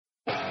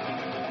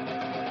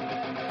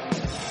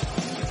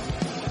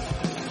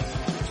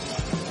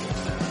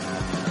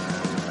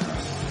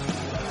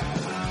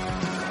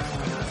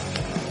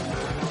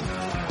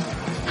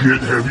Get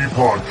Heavy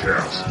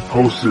Podcast,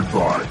 hosted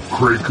by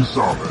Craig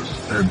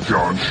Casamas and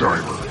John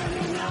Scheimer.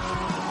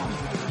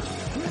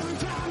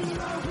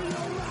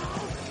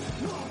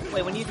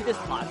 Wait, when you do this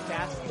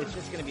podcast, it's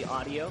just going to be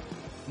audio?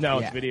 No,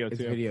 it's video too.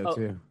 It's video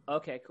too.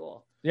 Okay,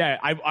 cool. Yeah,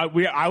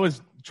 I was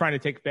trying to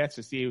take bets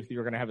to see if you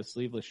were going to have a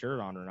sleeveless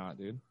shirt on or not,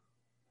 dude.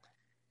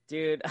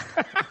 Dude.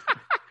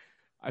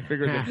 I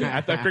figured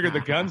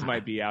the guns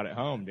might be out at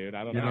home, dude.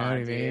 I don't know. You know what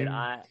I Dude,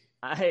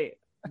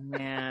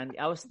 mean?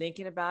 I was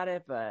thinking about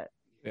it, but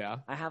Yeah,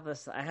 I had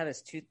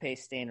this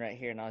toothpaste stain right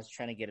here, and I was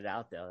trying to get it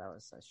out though. That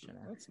was such an.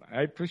 that's nice.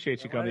 I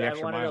appreciate you going the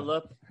extra mile. I wanted to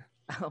look.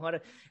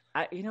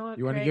 You know what?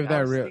 You want to Craig, give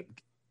that real.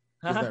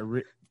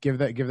 give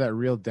that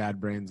real dad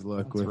brains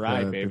look That's with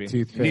right, the baby.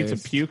 toothpaste. You need some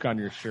puke on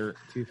your shirt.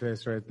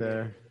 Toothpaste right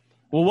there.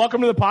 Well,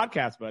 welcome to the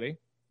podcast, buddy.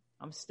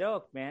 I'm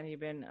stoked, man. You've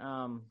been.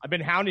 I've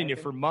been hounding you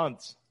for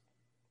months.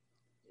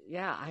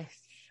 Yeah,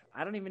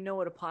 I don't even know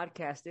what a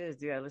podcast is,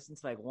 dude. I listened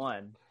to like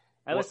one.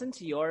 I listened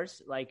to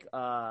yours, like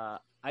I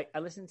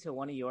listened to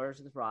one of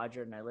yours with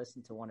Roger, and I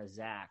listened to one of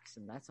Zach's,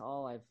 and that's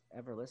all I've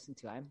ever listened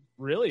to.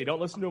 Really? You don't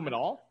listen to them at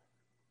all?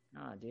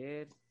 Nah,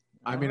 dude.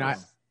 I mean,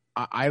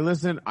 I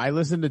listen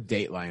to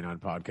Dateline on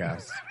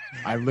podcasts.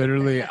 I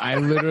literally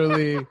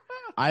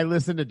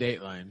listen to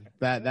Dateline.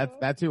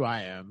 That's who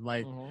I am.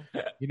 Like,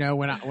 you know,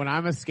 when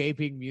I'm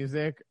escaping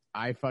music,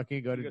 I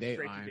fucking go to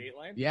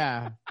Dateline.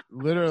 Yeah,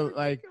 literally.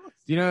 Like,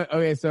 you know,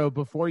 okay, so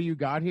before you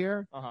got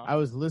here, I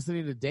was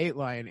listening to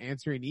Dateline,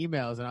 answering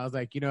emails, and I was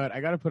like, you know what,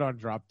 I got to put on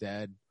Drop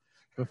Dead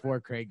before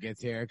Craig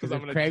gets here, because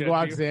if Craig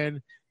walks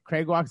in,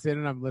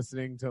 and I'm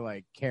listening to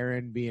like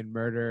Karen being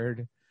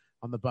murdered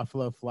on the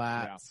Buffalo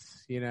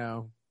Flats, you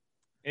know,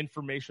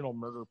 informational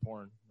murder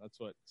porn. That's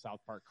what South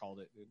Park called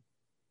it, dude.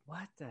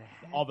 What the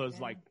heck? All those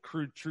like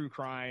true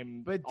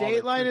crime. But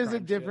Dateline is a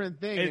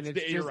different thing, and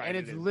it's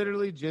right,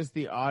 literally just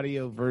the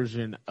audio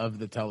version of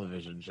the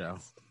television show.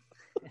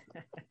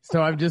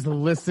 So I'm just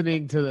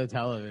listening to the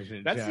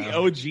television That's show. the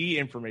OG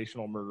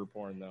informational murder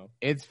porn, though.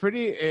 It's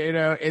pretty, you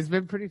know, it's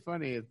been pretty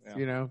funny. It's,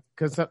 you know,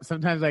 because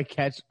sometimes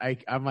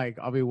I'm like,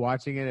 I'll be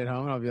watching it at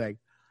home, and I'll be like,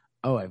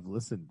 oh, I've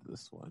listened to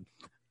this one.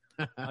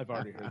 I've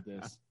already heard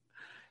this.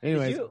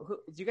 Anyways,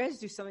 did you guys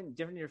do something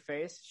different in your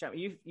face?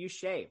 You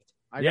shaved.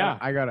 I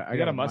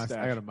got a mustache.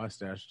 I got a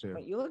mustache too.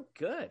 Wait, you look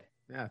good.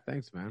 Yeah,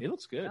 thanks, man. He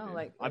looks good. No,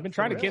 like I've been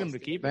trying to get him to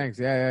keep it. Thanks.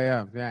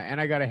 Yeah. And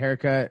I got a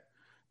haircut.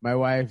 My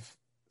wife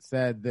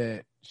said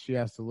that she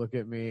has to look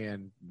at me,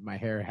 and my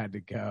hair had to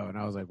go. And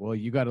I was like, well,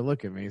 you got to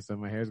look at me, so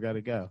my hair's got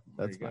to go.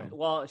 That's fine.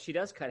 Well, she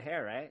does cut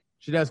hair, right?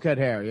 She does cut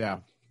hair, yeah.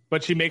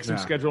 But she makes him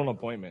schedule an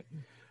appointment.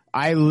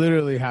 I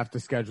literally have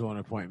to schedule an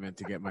appointment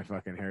to get my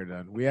fucking hair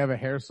done. We have a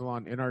hair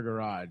salon in our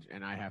garage,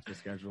 and I have to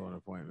schedule an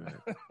appointment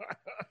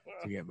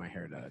to get my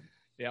hair done.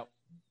 Yep.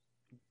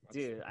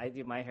 Dude, I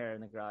do my hair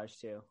in the garage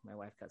too. My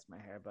wife cuts my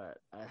hair, but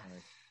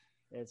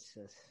it's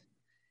just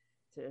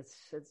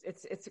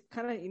it's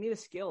kind of, you need a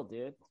skill,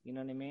 dude. You know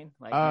what I mean?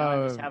 Like, now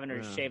I'm just having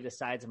her shave the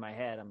sides of my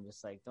head. I'm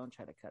just like, don't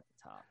try to cut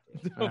the top,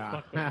 dude.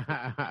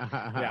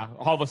 Yeah.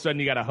 All of a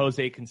sudden, you got a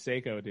Jose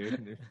Canseco,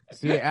 dude.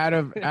 See, out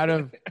of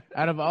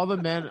all the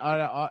men,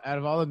 out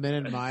of all the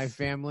men in my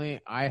family,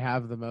 I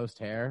have the most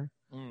hair.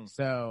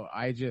 So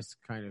I just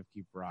kind of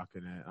keep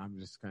rocking it. I'm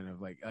just kind of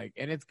like,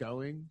 and it's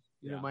going.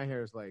 You know, my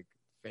hair is like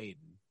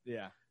fading.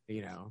 Yeah.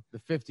 You know, the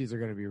 50s are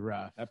going to be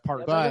rough. That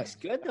part looks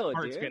good though,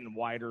 part's dude. getting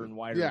wider and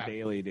wider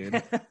daily,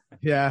 dude.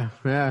 Yeah,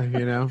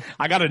 you know.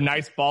 I got a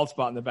nice bald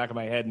spot in the back of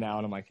my head now,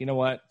 and I'm like, you know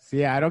what?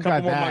 See, I don't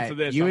got that.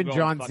 This, you and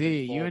John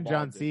C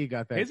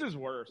got that. His is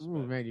worse.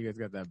 Ooh, man, you guys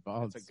got that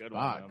bald spot going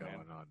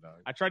on,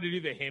 dog. I tried to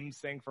do the hymns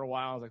thing for a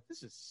while. I was like,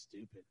 this is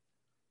stupid.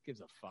 Gives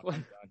a fuck. I'm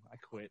done. I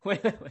quit.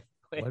 Wait.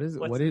 What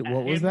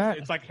was that?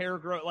 It's like hair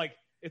growth. Like,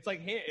 it's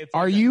like him.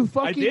 Are you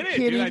fucking I did it,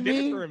 kidding dude. I did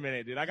me? it for a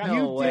minute, dude. I got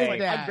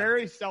I'm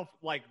very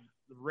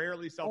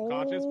rarely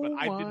self-conscious, but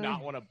I did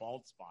not want a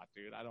bald spot,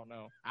 dude. I don't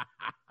know.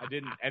 I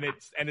didn't, and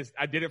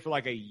I did it for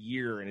like a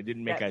year, and it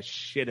didn't make a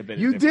shit of it.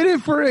 You did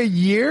it for a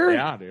year?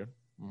 Yeah, dude.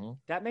 Mm-hmm.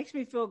 That makes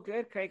me feel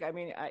good, Craig. I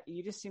mean,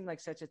 you just seem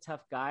like such a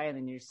tough guy, and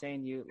then you're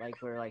saying you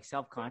were like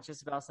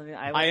self-conscious about something.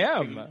 I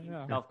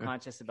am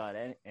self-conscious about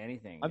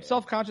anything. I'm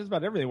self-conscious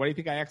about everything. Why do you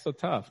think I act so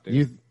tough,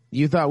 dude?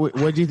 You thought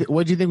what'd you think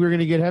we were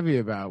gonna get heavy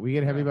about? We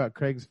get heavy about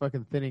Craig's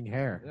fucking thinning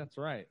hair. That's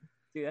right,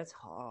 dude. That's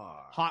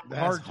hard.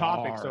 Hard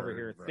topics over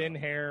here. Bro. Thin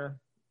hair,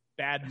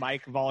 bad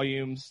mic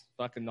volumes,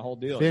 fucking the whole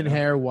deal. Thin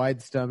hair,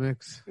 wide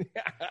stomachs.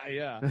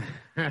 Yeah.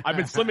 I've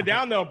been slimming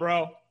down though,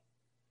 bro.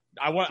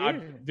 I'm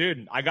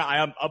upgraded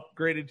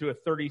to a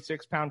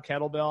 36-pound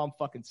kettlebell. I'm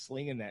fucking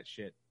slinging that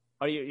shit.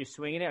 Are you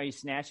swinging it? Are you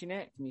snatching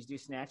it? Can you do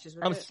snatches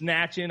with it? I'm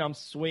snatching. I'm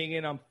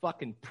swinging. I'm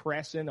fucking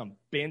pressing. I'm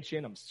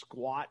benching. I'm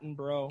squatting,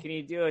 bro. Can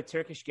you do a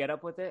Turkish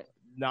get-up with it?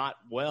 Not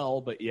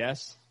well, but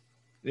yes.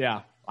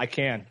 Yeah, I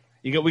can.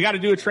 We got to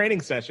do a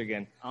training session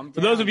again. For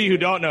those of you who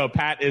don't know,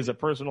 Pat is a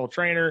personal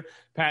trainer.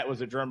 Pat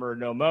was a drummer in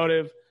No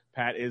Motive.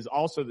 Pat is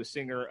also the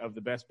singer of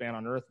the best band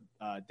on earth,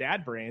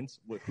 Dad Brains,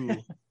 who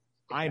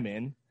I'm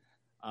in.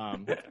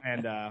 But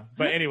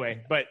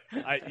anyway,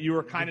 you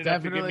were kind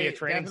enough to give me a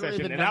training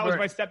session, and that was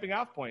my stepping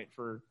off point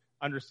for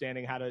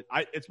understanding how to.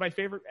 It's my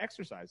favorite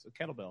exercise, a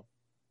kettlebell,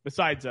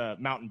 besides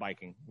mountain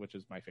biking, which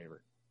is my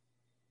favorite.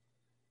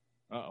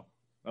 Oh,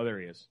 there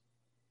he is.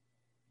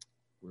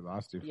 We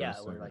lost you. Yeah,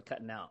 we're like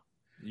cutting out.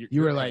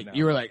 You were like,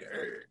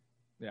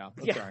 yeah,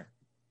 that's all right.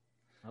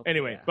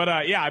 Anyway, but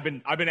I've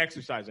been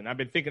exercising. I've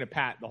been thinking of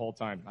Pat the whole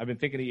time. I've been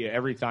thinking of you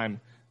every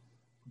time.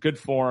 Good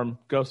form,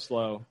 go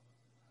slow.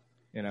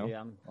 You know,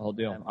 the whole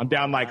deal. I'm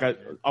down like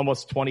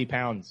almost 20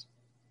 pounds.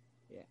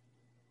 Yeah.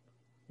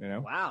 You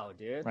know? Wow,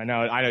 dude. I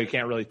know you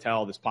can't really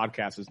tell. This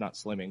podcast is not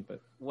slimming, but.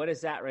 What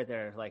is that right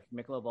there? Like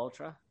Michelob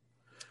Ultra?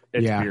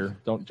 It's beer.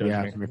 Don't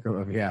judge me.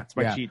 It's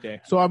my cheat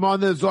day. So I'm on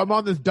this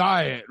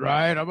diet,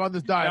 right? I'm on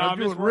this diet. I'm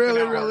doing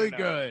really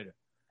good.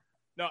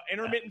 No,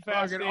 intermittent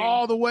fasting.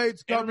 All the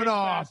weight's coming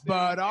off,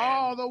 bud.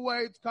 All the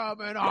weight's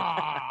coming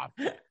off.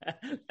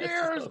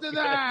 Cheers to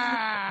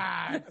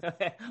that.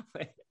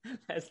 Wait,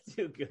 that's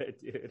too good,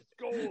 dude.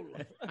 Gold.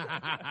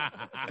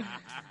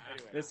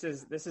 This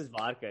is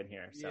vodka in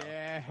here. So.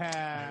 Yeah.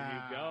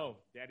 There you go.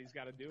 Daddy's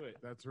got to do it.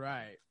 That's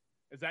right.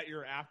 Is that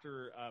your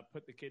after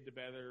put the kid to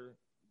bed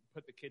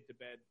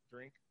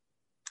drink?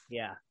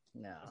 Yeah.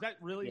 No. Is that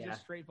really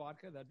just straight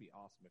vodka? That'd be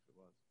awesome if it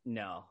was.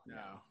 No.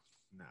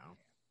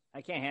 I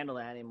can't handle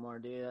that anymore,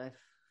 dude.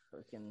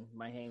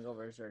 My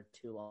hangovers are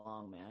too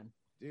long, man.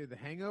 Dude, the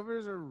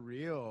hangovers are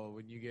real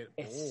when you get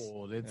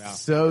old. It's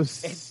so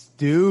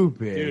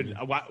stupid. Dude,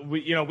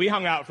 we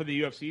hung out for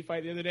the UFC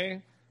fight the other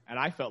day, and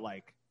I felt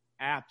like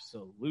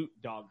absolute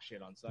dog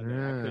shit on Sunday.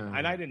 Yeah.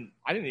 I didn't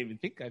even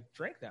think I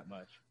drank that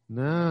much.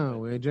 No,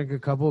 we drank a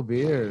couple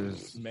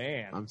beers.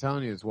 Man. I'm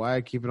telling you, it's why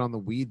I keep it on the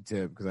weed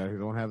tip, because I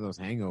don't have those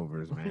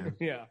hangovers, man.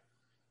 Yeah.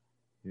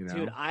 You know?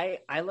 Dude, I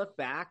look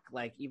back,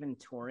 like even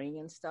touring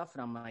and stuff,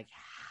 and I'm like,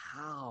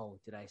 how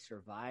did I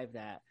survive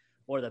that?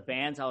 Or the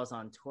bands I was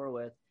on tour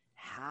with,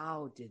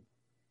 how did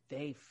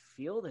they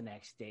feel the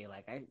next day?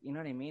 Like, you know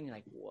what I mean? You're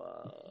like,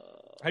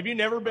 whoa. Have you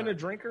never been a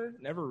drinker?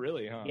 Never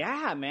really, huh?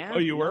 Yeah, man. Oh,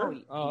 you were?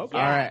 No, oh, okay.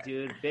 Yeah, all right.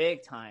 Dude,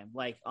 big time.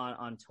 Like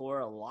on tour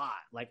a lot.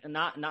 Like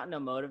not in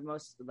Emotive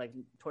most, like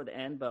toward the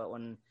end, but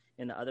when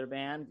in the other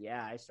band,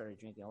 yeah, I started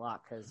drinking a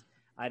lot because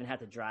I didn't have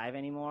to drive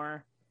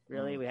anymore.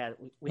 Really, we had.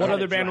 What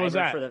other band was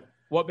that?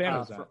 What band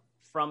was that?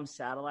 From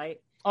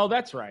Satellite. Oh,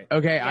 that's right.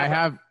 Okay,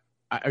 yeah,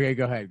 okay,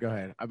 go ahead.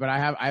 But I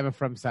have a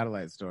From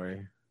Satellite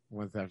story.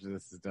 Once after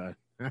this is done.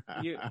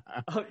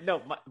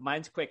 No,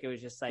 mine's quick. It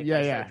was just like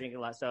I started drinking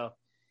a lot. So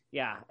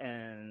yeah,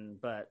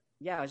 but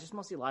it was just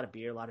mostly a lot of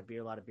beer.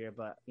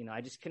 But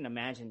I just couldn't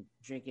imagine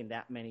drinking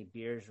that many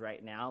beers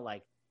right now.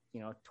 Like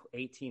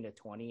 18 to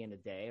 20 in a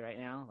day right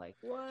now. Like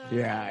what?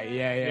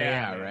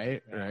 Yeah.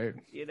 Right. Right.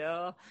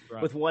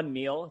 With one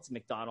meal, it's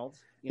McDonald's.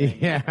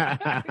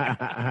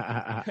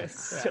 Yeah.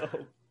 It's so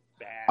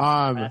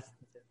bad.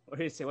 What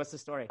do you say? What's the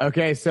story?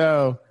 Okay,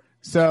 so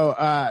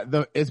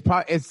it's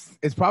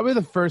probably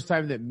the first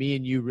time that me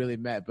and you really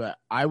met. But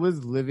I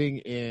was living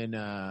in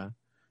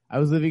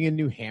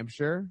New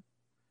Hampshire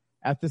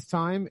at this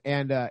time,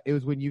 and it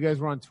was when you guys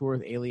were on tour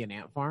with Alien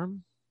Ant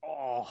Farm.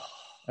 Oh.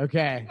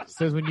 Okay,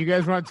 so it was when you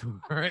guys were on tour.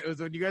 It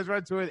was when you guys were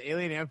on tour with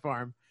Alien Ant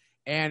Farm,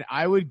 and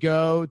I would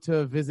go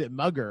to visit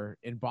Mugger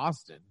in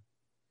Boston.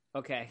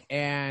 Okay.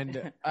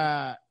 And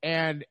so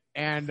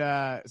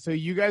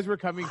you guys were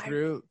coming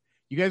through.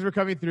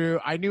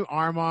 I knew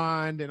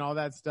Armand and all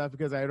that stuff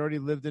because I had already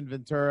lived in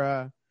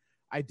Ventura.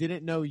 I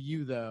didn't know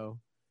you though,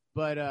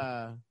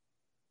 but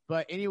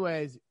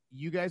anyways,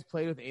 you guys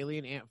played with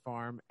Alien Ant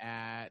Farm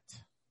at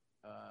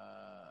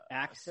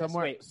Axis,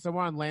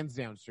 somewhere on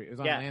Lansdowne Street. It was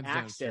on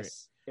Lansdowne Street.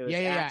 Axis.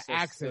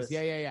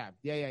 Yeah.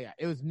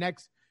 It was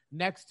next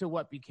to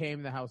what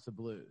became the House of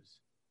Blues.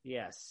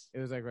 Yes. It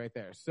was like right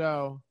there.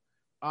 So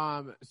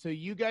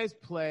you guys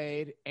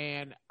played,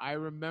 and I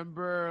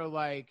remember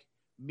like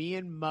me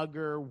and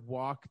Mugger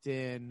walked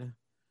in,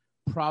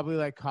 probably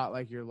like caught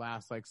like your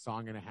last like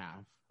song and a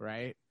half,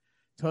 right?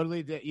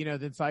 Totally did,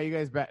 then saw you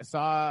guys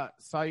saw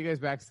you guys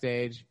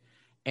backstage,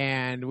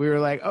 and we were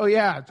like, oh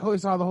yeah, totally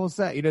saw the whole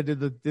set. Did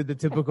the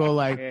typical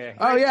like,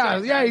 oh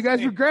yeah, you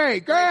guys were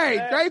great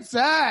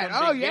set.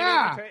 Oh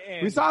yeah,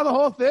 we saw the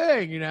whole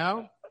thing,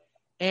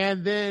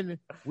 And then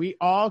we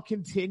all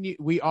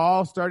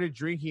started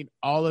drinking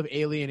all of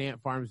Alien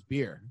Ant Farm's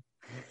beer.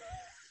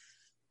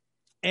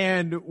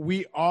 And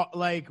we all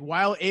like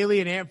while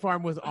Alien Ant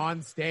Farm was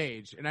on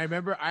stage, and I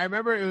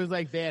remember it was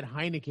like they had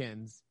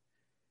Heinekens,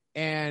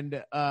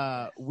 and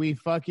we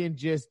fucking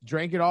just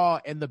drank it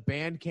all, and the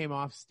band came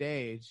off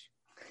stage.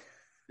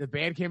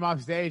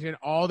 And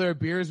all their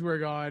beers were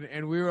gone,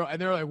 and they were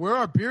like, "Where are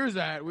our beers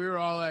at?" We were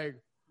all like,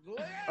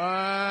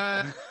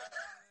 and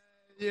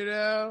we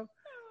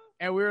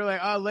were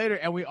like, "Oh, later."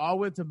 And we all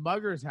went to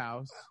Mugger's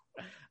house.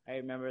 I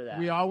remember that.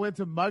 We all went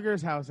to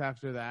Mugger's house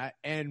after that,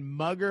 and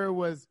Mugger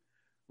was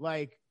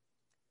like,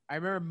 I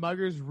remember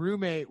Mugger's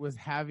roommate was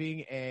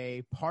having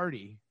a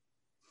party.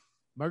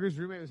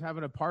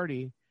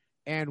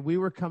 And we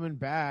were coming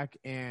back,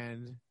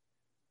 and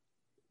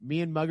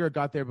me and Mugger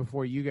got there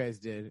before you guys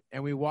did.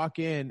 And we walk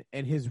in,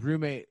 and his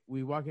roommate's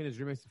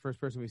the first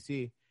person we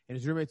see. And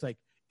his roommate's like,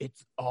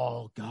 it's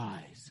all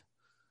guys.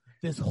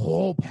 This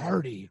whole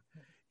party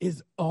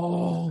is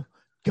all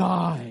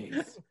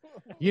guys.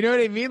 You know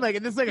what I mean? Like,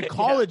 and this is like a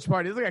college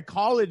party. It's like a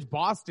college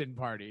Boston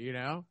party, you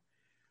know?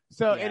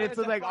 So, and it's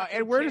like,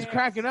 and we're just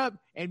cracking up.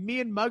 And me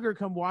and Mugger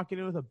come walking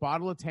in with a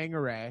bottle of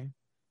Tanqueray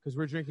because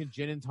we're drinking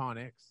gin and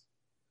tonics.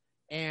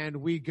 And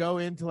we go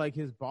into like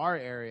his bar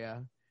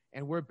area,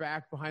 and we're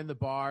back behind the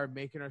bar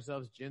making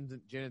ourselves gin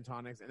and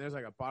tonics. And there's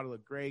like a bottle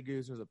of Grey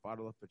Goose, there's a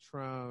bottle of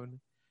Patron,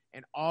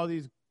 and all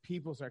these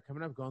people start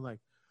coming up, going like,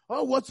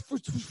 "Oh, what's for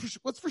shots?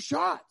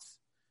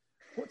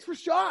 What's for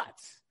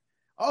shots?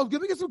 Oh,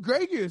 let me get some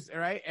Grey Goose." All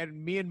right.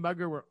 And me and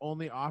Mugger were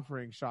only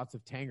offering shots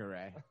of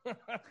Tanqueray.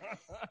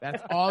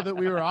 That's all that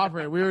we were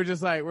offering. We were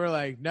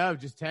like, no,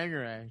 just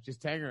Tanqueray,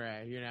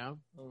 you know?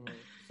 Mm-hmm.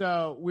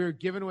 So we were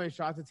giving away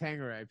shots of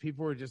Tanqueray.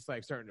 People were just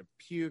like starting to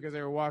puke as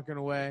they were walking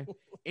away.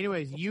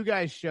 Anyways, you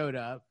guys showed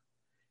up,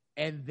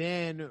 and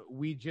then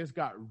we just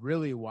got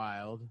really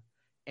wild.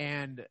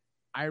 And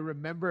I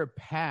remember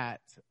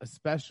Pat,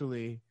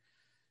 especially,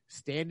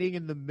 standing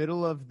in the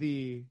middle of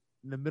the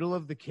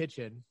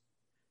kitchen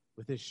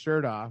with his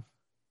shirt off,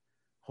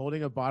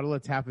 holding a bottle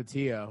of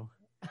Tapatio,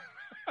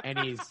 and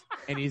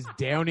he's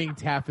downing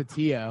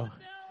Tapatio.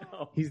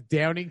 No. He's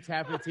downing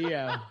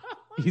Tapatio.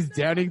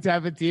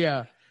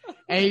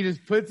 And he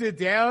just puts it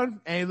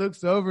down, and he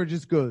looks over and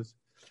just goes,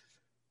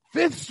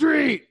 5th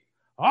Street,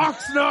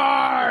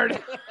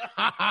 Oxnard.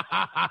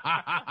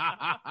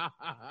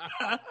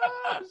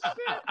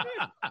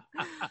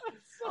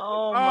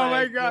 Oh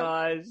my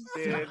gosh,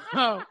 dude.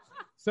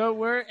 So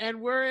we're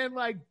in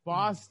like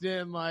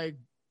Boston, like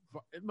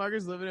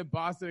Mugger's living in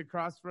Boston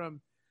across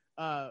from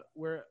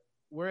we're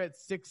at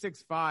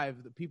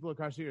 665. The people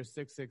across the street are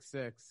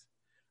 666.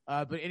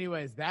 But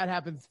anyways, that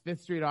happens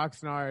 5th Street,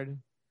 Oxnard.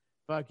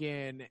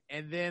 Fucking,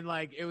 and then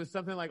like it was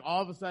something like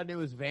all of a sudden it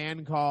was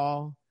van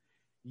call.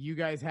 You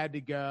guys had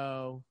to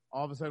go.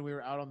 All of a sudden we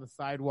were out on the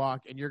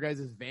sidewalk, and your guys'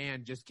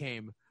 van just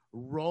came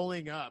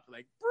rolling up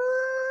like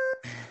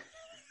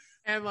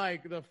and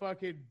like the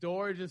fucking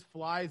door just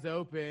flies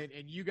open,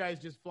 and you guys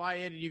just fly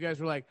in, and you guys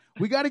were like,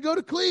 "We got to go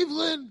to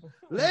Cleveland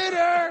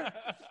later,"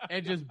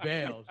 and just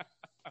bailed.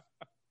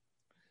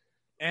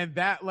 And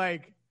that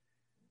like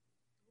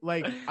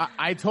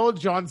I told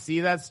John C.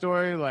 that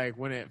story like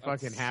when it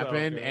fucking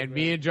happened, so good, and man.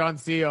 Me and John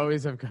C.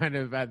 always have kind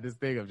of had this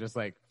thing of just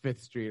like 5th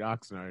Street,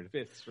 Oxnard.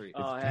 5th Street.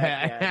 Oh,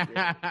 heck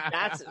yeah,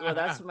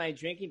 that's my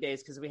drinking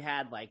days, because we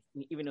had like,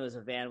 even though it was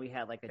a van, we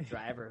had like a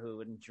driver who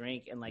wouldn't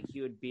drink, and like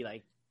he would be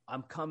like,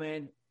 "I'm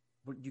coming,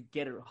 you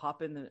get it,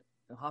 hop in the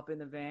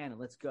van and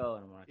let's go."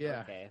 And I'm like,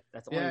 okay,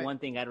 that's the only one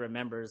thing I'd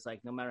remember is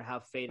like, no matter how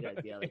faded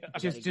I'd be, like,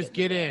 just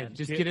get in,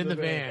 just get in the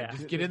van,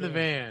 just get in the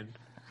van.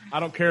 I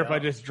don't care if I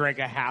just drank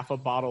a half a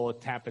bottle of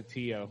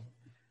Tapatio.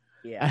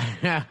 Yeah.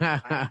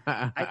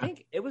 I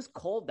think it was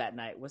cold that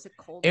night. Was it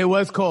cold? It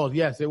was cold.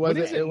 Yes, it was.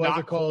 It was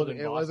a cold.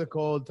 It was a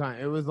cold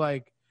time. It was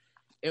like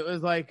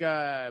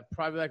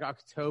probably like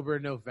October,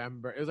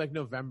 November. It was like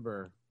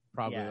November,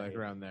 probably like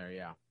around there.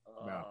 Yeah.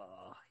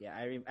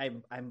 Yeah.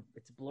 I'm.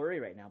 It's blurry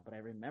right now, but I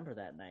remember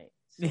that night.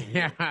 So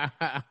yeah.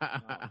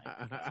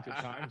 It's good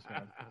times,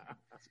 man.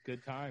 It's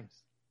good times.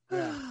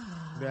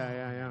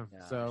 Yeah.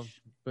 So,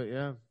 but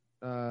yeah.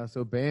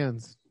 So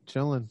bands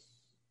chilling.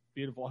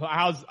 Beautiful.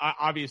 How's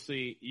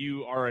obviously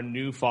you are a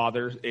new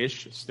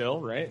father-ish still,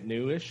 right?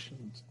 Newish.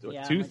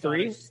 Yeah, 2,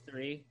 3?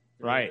 3.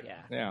 Right.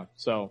 Yeah.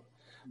 So,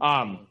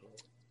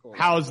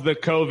 how's the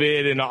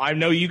COVID? And I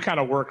know you kind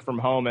of work from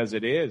home as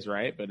it is,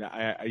 right? But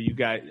you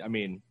guys, I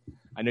mean,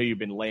 I know you've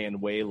been laying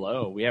way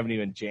low. We haven't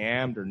even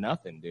jammed or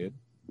nothing, dude.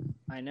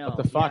 I know. What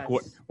the fuck?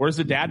 Where's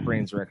the Dad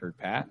Brains record,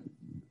 Pat?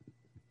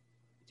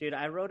 Dude,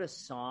 I wrote a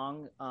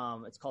song.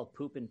 It's called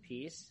Poop in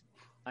Peace.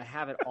 I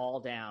have it all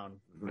down,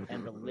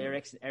 and the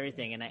lyrics and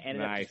everything, and I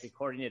ended up just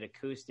recording it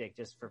acoustic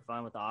just for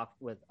fun with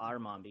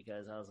Armand,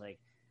 because I was like,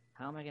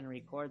 how am I going to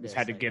record this? Just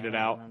had to get it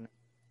out.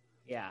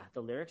 Yeah,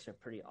 the lyrics are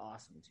pretty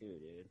awesome too,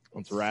 dude.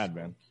 That's rad,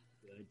 man.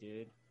 Good,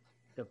 dude.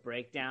 The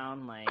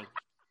breakdown, like,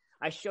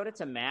 I showed it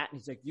to Matt, and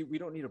he's like, we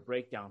don't need a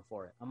breakdown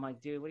for it. I'm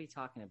like, dude, what are you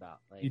talking about?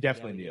 Like, you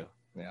definitely do.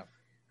 Yeah.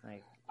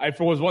 Like,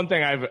 for one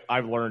thing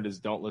I've learned is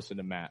don't listen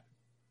to Matt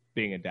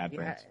being a Dad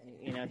Brains.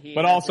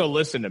 But also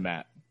listen to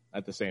Matt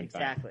at the same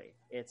time. Exactly.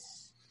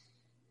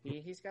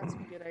 He's got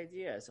some good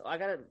ideas. So I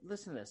gotta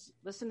listen to this.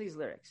 Listen to these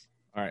lyrics.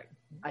 All right.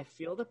 I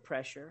feel the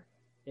pressure.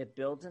 It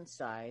builds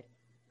inside.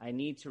 I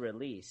need to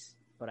release,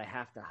 but I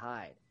have to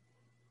hide.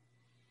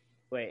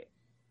 Wait,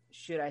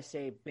 should I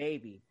say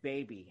baby,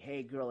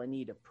 hey girl, I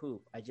need to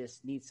poop. I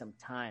just need some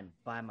time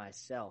by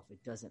myself.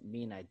 It doesn't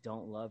mean I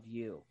don't love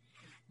you.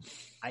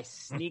 I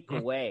sneak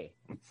away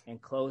and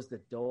close the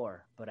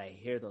door, but I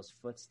hear those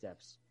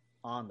footsteps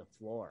on the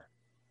floor.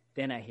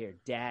 Then I hear,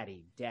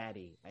 daddy.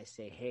 I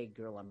say, hey,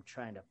 girl, I'm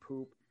trying to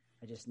poop.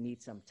 I just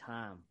need some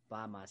time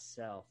by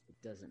myself. It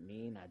doesn't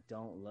mean I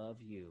don't love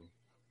you.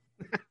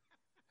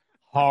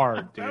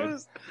 hard, dude.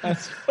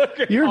 That's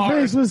fucking Your hard.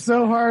 face was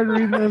so hard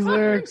reading those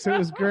lyrics. It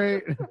was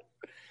great.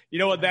 You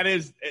know what that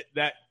is?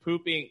 That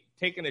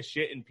taking a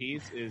shit in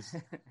peace is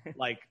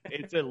like,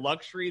 it's a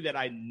luxury that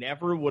I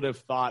never would have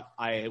thought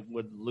I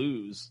would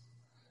lose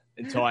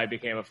until I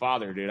became a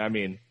father, dude. I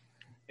mean,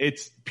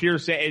 it's pure.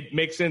 It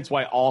makes sense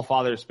why all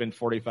fathers spend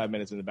 45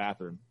 minutes in the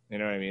bathroom. You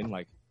know what I mean?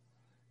 Like,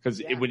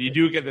 because when you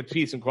do get the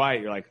peace and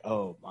quiet, you're like,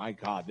 oh my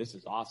God, this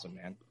is awesome,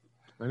 man.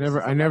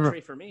 I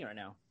never for me right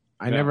now.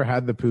 I never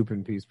had the poop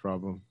in peace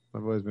problem.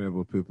 I've always been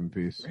able to poop in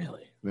peace.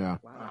 Really? Yeah.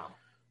 Wow.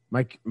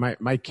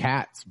 My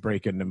cats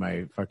break into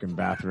my fucking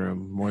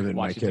bathroom more than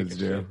my kids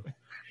do.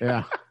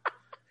 Yeah.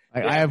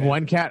 I have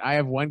one cat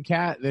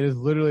that is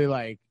literally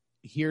like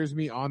hears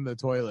me on the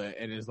toilet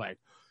and is like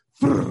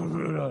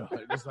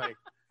just like,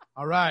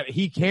 all right,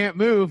 he can't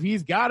move.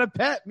 He's got to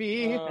pet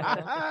me.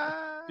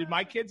 Dude,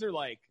 my kids are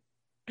like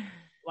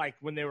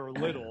when they were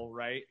little,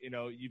 right? You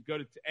know, you'd go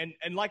to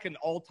and like an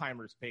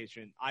Alzheimer's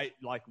patient, I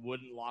like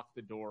wouldn't lock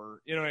the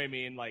door. You know what I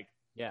mean? Like,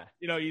 yeah,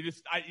 you know, you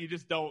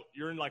just don't.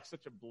 You're in like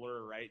such a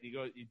blur, right?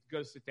 You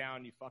go sit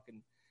down, you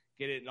fucking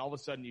get it, and all of a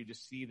sudden you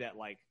just see that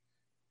like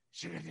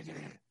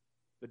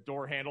the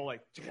door handle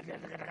like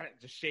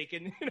just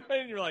shaking, you know,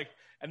 and you're like,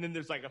 and then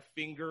there's like a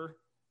finger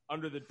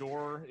under the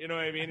door, you know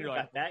what I mean? You're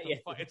like, that, yeah.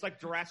 It's like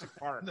Jurassic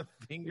Park. The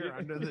finger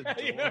under the door.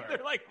 You know,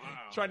 they're like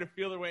trying to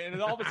feel their way, and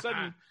then all of a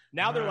sudden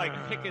now they're like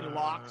picking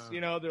locks.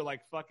 You know, they're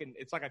like fucking.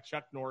 It's like a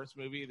Chuck Norris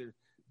movie. They're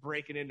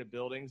breaking into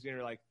buildings. You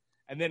know, like,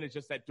 and then it's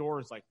just that door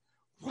is like.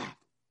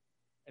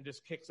 And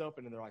just kicks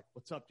open, and they're like,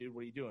 "What's up, dude?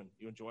 What are you doing?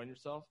 You enjoying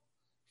yourself?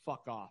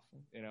 Fuck off!"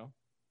 You know,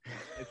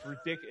 it's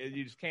ridiculous.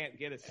 You just can't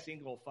get a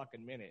single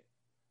fucking minute.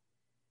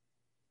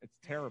 It's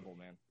terrible,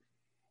 man.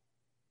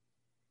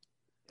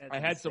 I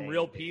had some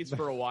real peace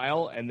for a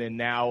while, and then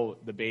now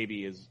the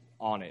baby is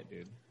on it,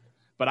 dude.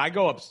 But I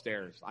go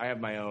upstairs. I have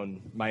my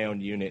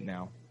own unit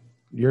now.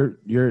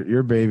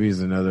 Your baby's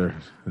another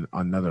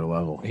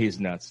level. He's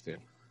nuts, dude.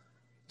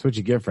 That's what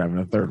you get for having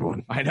a third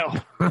one. I know.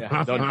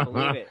 Yeah,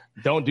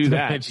 don't do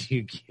that.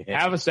 You get.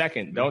 Have a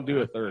second. Don't do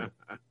a third.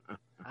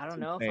 I don't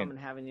know if I'm gonna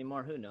have any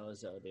more. Who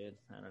knows, though, dude?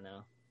 I don't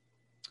know.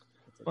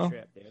 It's a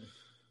trip, dude.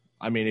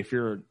 I mean, if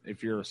you're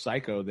a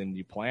psycho, then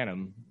you plan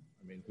them.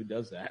 I mean, who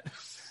does that?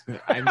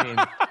 I mean,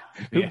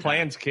 who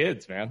plans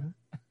kids, man?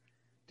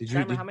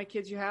 How many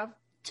kids you have?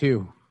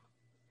 2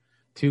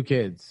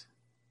 kids.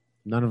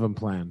 None of them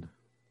planned.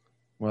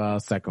 Well,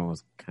 second one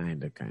was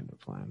kind of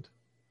planned.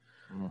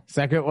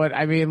 Second one,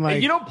 I mean, like,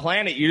 and you don't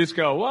plan it. You just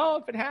go, well,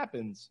 if it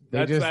happens.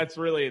 That's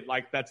really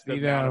like that's the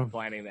amount of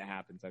planning that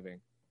happens, I think.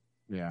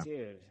 Yeah,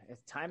 dude,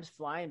 time's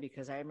flying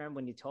because I remember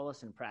when you told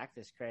us in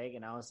practice, Craig,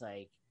 and I was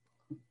like,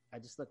 I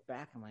just look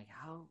back, I'm like,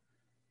 how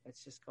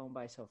it's just going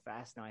by so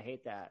fast now. I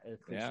hate that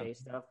cliche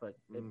stuff, but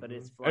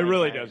it's flying. It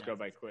really does go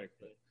by quick.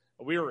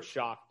 But we were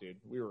shocked, dude.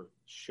 We were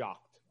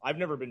shocked. I've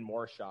never been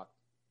more shocked.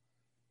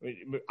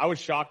 I was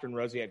shocked when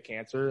Rosie had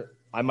cancer.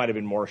 I might have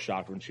been more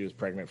shocked when she was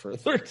pregnant for a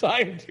third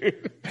time,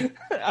 dude.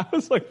 I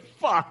was like,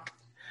 fuck.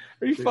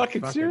 Are you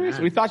fucking serious?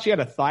 We thought she had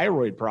a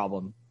thyroid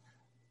problem.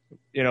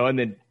 You know, and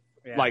then,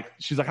 like,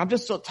 she's like, I'm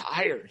just so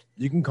tired.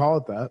 You can call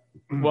it that.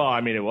 Well, I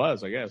mean, it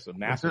was, I guess, a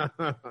massive.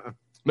 But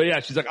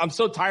yeah, she's like, I'm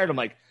so tired. I'm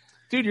like,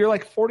 dude, you're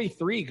like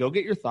 43. Go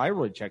get your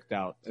thyroid checked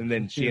out. And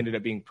then she ended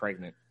up being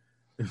pregnant.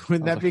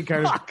 Wouldn't that be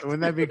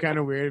kind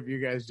of weird if you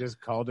guys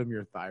just called him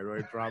your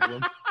thyroid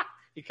problem?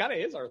 He kind of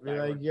is our thyroid.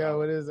 You're like, yo,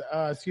 what is?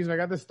 Excuse me, I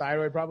got this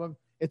thyroid problem.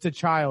 It's a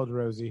child,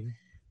 Rosie.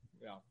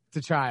 Yeah, it's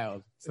a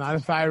child. It's not a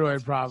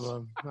thyroid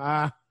problem.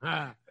 It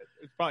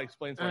probably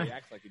explains why he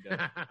acts like he does.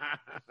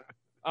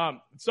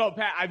 So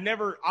Pat, I've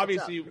never.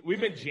 Obviously,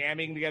 we've been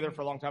jamming together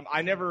for a long time.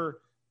 I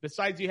never,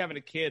 besides you having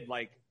a kid,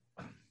 like,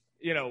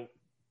 you know,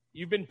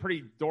 you've been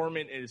pretty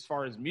dormant as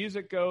far as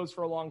music goes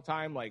for a long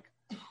time. Like,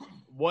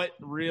 what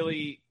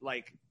really,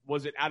 like,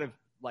 was it out of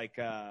like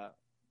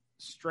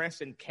stress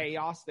and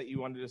chaos that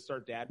you wanted to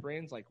start Dad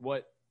Brains? Like,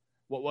 what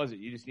was it?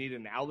 You just needed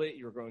an outlet?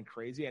 You were going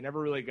crazy? I never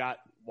really got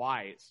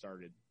why it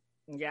started.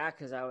 Yeah,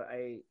 because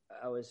I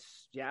was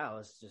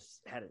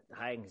just had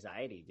high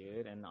anxiety,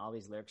 dude, and all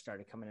these lyrics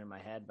started coming in my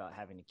head about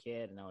having a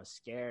kid, and I was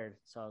scared.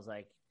 So I was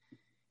like,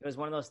 it was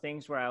one of those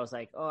things where I was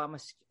like, oh,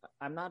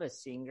 I'm not a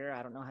singer.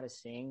 I don't know how to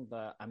sing,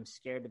 but I'm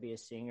scared to be a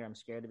singer. I'm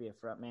scared to be a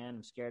front man.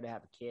 I'm scared to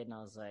have a kid. And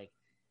I was like,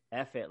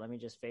 F it. Let me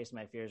just face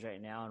my fears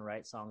right now and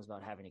write songs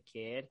about having a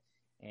kid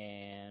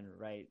and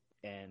write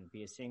and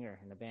be a singer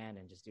in a band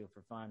and just do it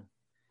for fun.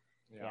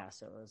 Yeah.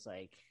 So it was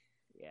like,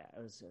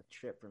 it was a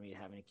trip for me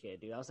having a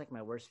kid, dude. That was like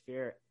my worst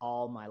fear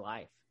all my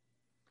life.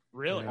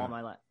 Really? All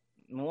my life.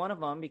 One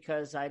of them,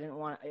 because I didn't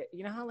want,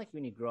 you know how like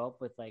when you grow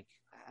up with like,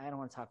 I don't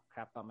want to talk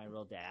crap about my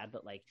real dad,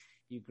 but like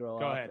you grow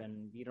up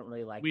and you don't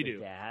really like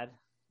your dad,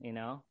 you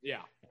know?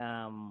 Yeah.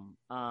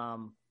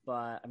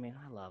 But I mean,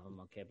 I love him.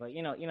 Okay. But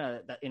you know,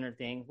 the inner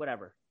thing,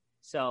 whatever.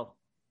 So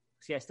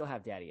see, I still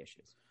have daddy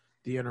issues.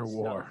 The inner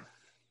war.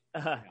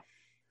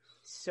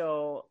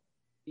 So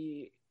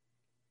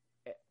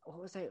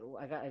what was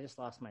I just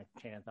lost my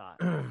train of thought.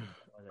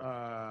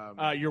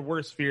 Your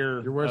worst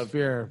fear. Your worst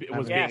fear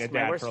was being a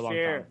dad for a long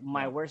time.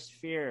 My worst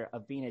fear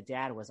of being a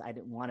dad was I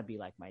didn't want to be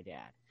like my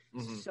dad.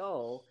 Mm-hmm.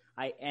 So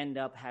I end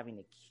up having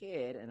a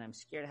kid, and I'm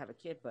scared to have a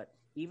kid. But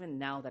even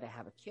now that I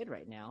have a kid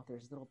right now,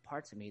 there's little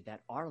parts of me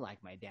that are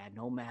like my dad,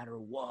 no matter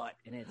what,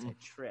 and it's a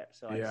trip.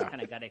 So I just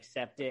kind of got to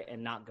accept it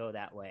and not go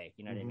that way.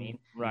 You know what I mean?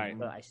 Right.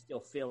 But I still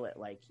feel it,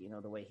 like, you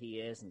know, the way he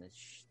is and the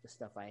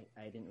stuff I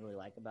didn't really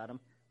like about him.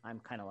 I'm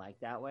kind of like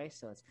that way,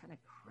 so it's kind of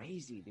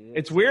crazy, dude.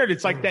 It's weird.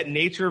 It's like that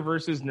nature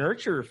versus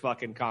nurture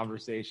fucking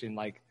conversation.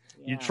 Like,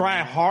 you try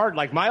hard.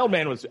 Like, my old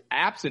man was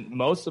absent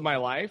most of my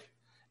life,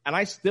 and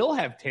I still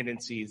have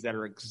tendencies that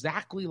are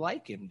exactly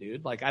like him,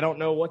 dude. Like, I don't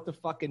know what the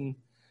fucking,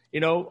 you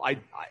know,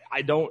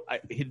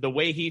 the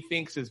way he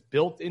thinks is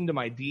built into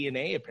my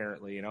DNA,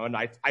 apparently, you know, and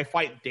I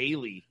fight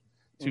daily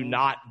to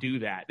not do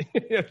that.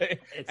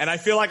 And I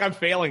feel like I'm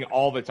failing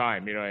all the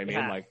time, you know what I mean?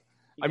 Yeah. Like,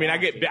 I mean, I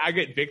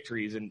get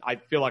victories, and I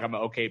feel like I'm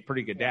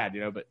pretty good dad, you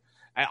know. But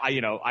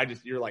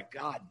you're like,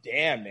 God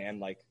damn, man,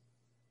 like,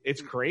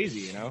 it's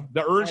crazy, you know.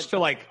 The urge to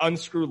like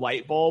unscrew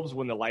light bulbs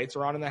when the lights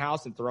are on in the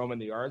house and throw them in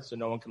the yard so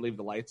no one can leave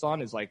the lights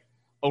on is like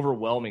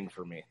overwhelming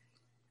for me.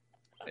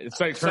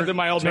 It's like something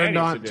my old man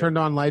used to do. Turned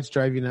on lights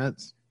drive you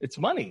nuts. It's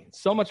money.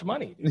 It's so much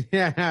money, dude.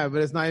 Yeah,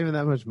 but it's not even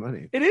that much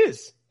money. It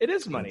is. It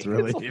is money. It's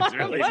really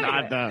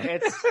not though.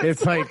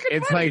 It's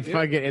like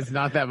fucking. It's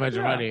not that much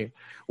money.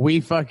 We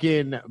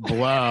fucking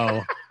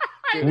blow.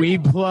 We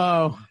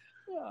blow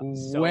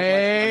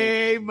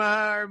way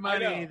more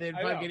money than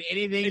fucking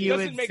anything you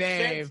would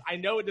save. Sense. I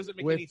know it doesn't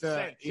make any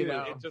sense. You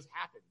know, it just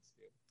happens,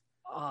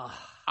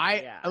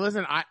 dude.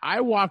 Listen.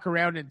 I walk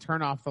around and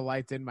turn off the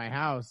lights in my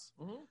house.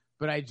 Mm-hmm.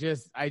 But I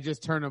just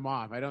turn them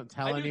off. I don't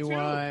tell anyone.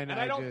 And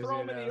I don't throw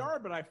them in the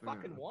yard, but I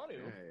fucking want to.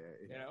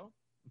 You know,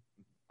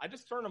 I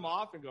just turn them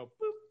off and go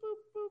boop boop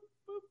boop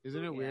boop.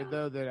 Isn't it weird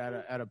though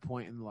that at a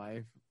point in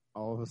life,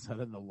 all of a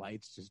sudden the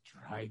lights just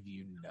drive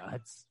you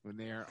nuts when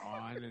they are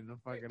on in the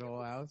fucking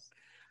whole house?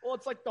 Well,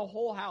 it's like the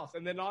whole house,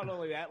 and then not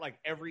only that, like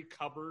every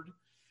cupboard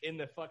in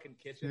the fucking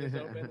kitchen is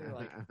open. You're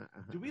like,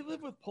 do we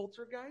live with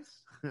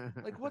poltergeists?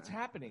 Like, what's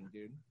happening,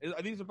 dude?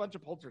 Are these a bunch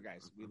of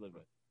poltergeists we live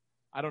with?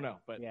 I don't know,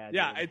 but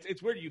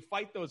it's weird. You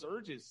fight those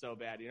urges so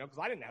bad, you know, because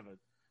I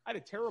had a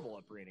terrible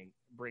upbringing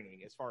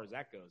as far as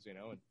that goes, you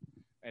know,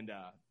 and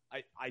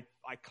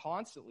I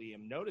constantly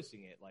am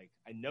noticing it. Like,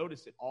 I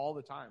notice it all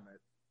the time.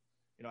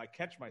 I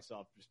catch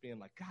myself just being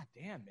like, God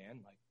damn,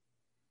 man, like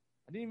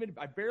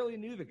I barely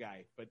knew the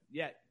guy, but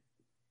yet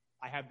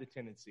I have the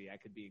tendency I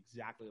could be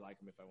exactly like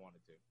him if I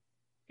wanted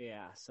to.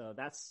 Yeah, so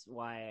that's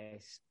why I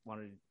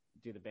wanted to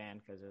do the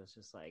band, because it was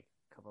just like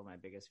couple of my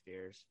biggest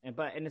fears. And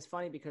it's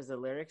funny because the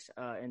lyrics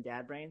in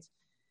Dad Brains,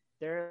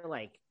 they're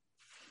like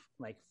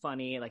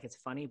funny, like it's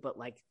funny, but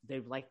like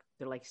they're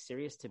like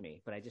serious to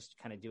me, but I just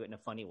kind of do it in a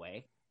funny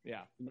way.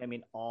 Yeah. I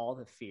mean, all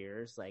the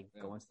fears, like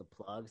going to the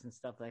plugs and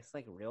stuff, that's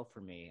like real for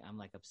me. I'm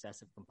like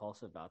obsessive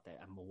compulsive about that.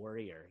 I'm a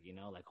worrier, you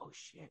know, like, oh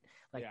shit.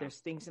 Like there's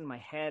things in my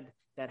head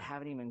that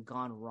haven't even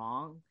gone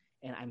wrong,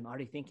 and I'm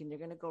already thinking they're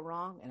going to go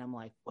wrong. And I'm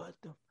like,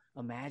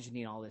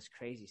 imagining all this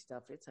crazy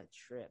stuff. It's a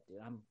trip, dude.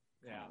 I'm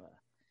kind of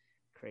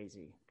a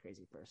crazy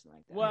person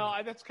like that. Well,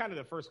 that's kind of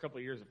the first couple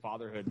of years of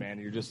fatherhood, man.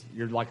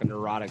 You're like a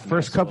neurotic.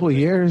 First couple of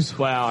years.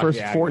 Well,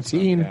 first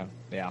 14.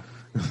 Yeah.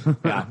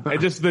 And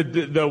just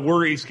the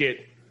worries get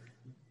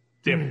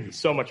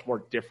so much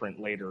more different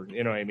later.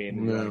 You know what I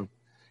mean? Yeah. You're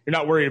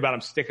not worried about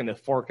him sticking the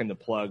fork in the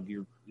plug.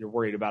 You're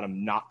worried about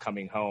him not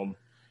coming home.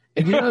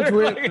 And you know what's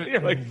weird?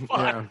 You're like,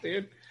 fuck,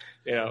 dude.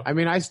 You know. I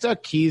mean, I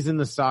stuck keys in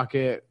the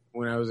socket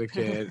when I was a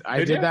kid.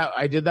 I did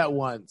that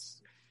once.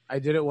 I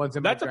did it once.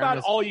 That's about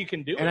all you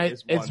can do.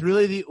 And it's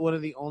really one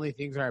of the only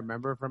things I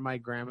remember from my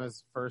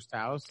grandma's first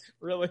house.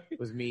 Really,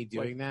 was me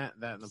doing that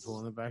in the pool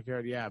in the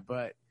backyard. Yeah,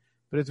 but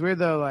it's weird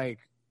though. Like,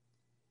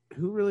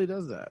 who really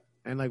does that?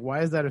 And like,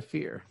 why is that a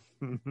fear?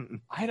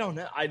 I don't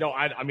know.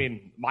 I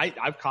mean,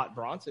 I've caught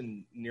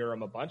Bronson near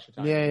him a bunch of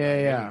times.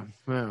 Yeah.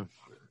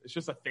 It's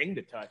just a thing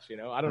to touch, you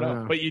know. I don't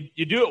know, but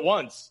you do it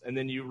once and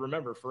then you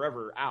remember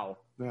forever. Ow,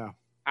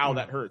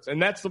 that hurts. And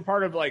that's the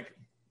part of like,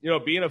 you know,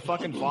 being a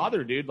fucking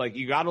father, dude. Like,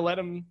 you gotta let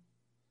him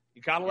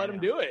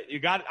do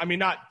it.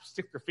 Not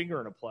stick your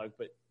finger in a plug,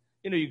 but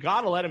you know, you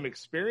gotta let him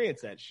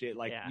experience that shit.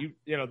 Like you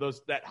know,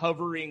 that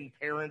hovering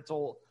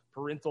parental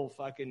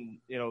fucking,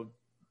 you know,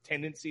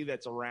 tendency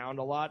that's around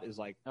a lot is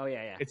like,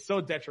 it's so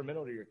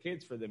detrimental to your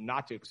kids for them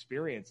not to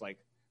experience like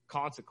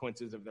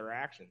consequences of their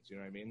actions. You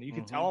know what I mean? You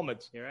can tell them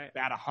it's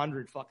bad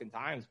 100 fucking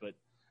times, but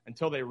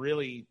until they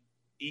really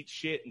eat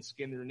shit and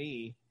skin their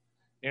knee,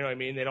 you know what I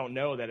mean? They don't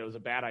know that it was a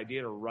bad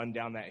idea to run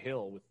down that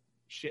hill with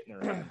shit in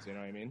their hands. You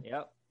know what I mean?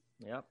 Yep.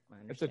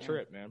 It's a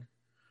trip, man.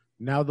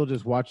 Now they'll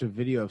just watch a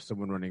video of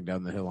someone running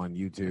down the hill on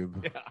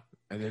YouTube. Yeah.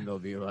 And then they'll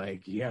be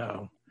like,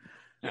 yo,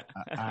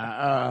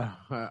 I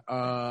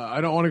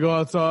don't want to go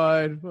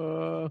outside.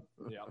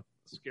 Yeah.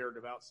 Scared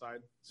of outside.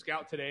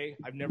 Scout today.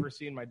 I've never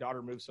seen my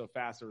daughter move so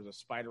fast. There was a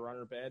spider on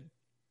her bed.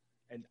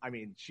 And I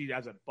mean, she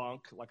has a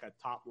bunk, like a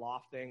top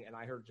loft thing, and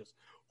I heard just,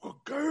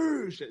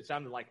 whoosh! It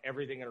sounded like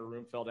everything in her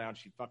room fell down.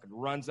 She fucking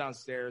runs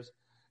downstairs,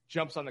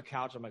 jumps on the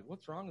couch. I'm like,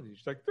 what's wrong with you?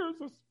 She's like, there's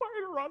a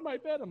spider on my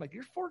bed. I'm like,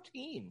 you're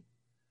 14.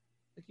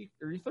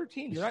 Or you're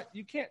 13.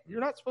 You're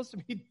not supposed to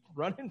be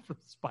running from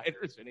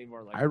spiders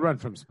anymore. Like, I run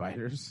from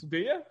spiders. Do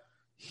you?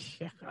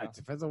 Yeah, it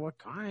depends on what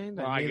kind.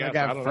 Well, I mean, guess,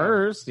 like at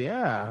first,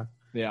 yeah.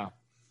 Yeah.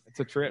 It's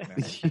a trip,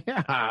 man.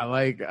 Yeah,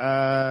 like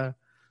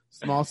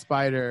small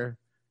spider,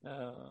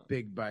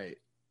 big bite.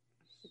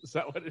 Is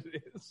that what it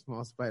is?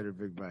 Small spider,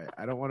 big bite.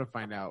 I don't want to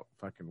find out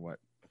fucking what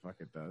the fuck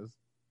it does.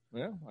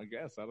 Yeah, I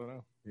guess. I don't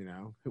know. You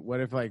know, what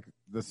if like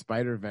the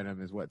spider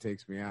venom is what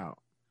takes me out?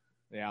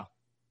 Yeah.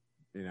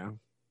 You know?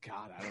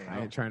 God, I don't know. I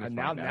ain't trying to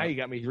now, find out. Now you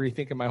got me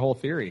rethinking my whole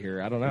theory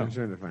here. I don't know. I'm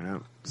trying to find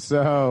out.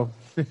 So,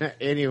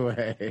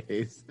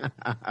 anyways,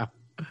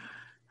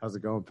 how's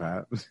it going,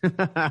 Pat?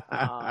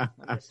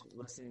 I'm just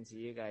listening to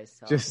you guys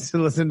talk. Just to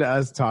listen to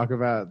us talk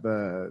about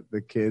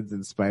the kids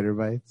and spider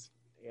bites.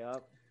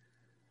 Yep.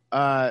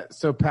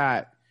 So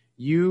Pat,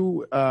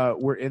 you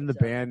were in the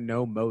band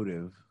No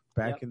Motive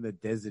back in the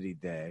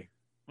Desity day.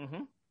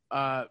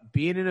 Mm-hmm.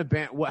 Being in a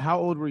band,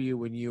 how old were you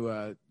when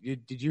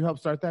did you help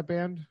start that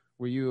band?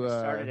 Were you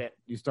started it?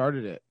 You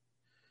started it.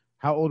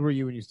 How old were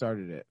you when you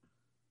started it?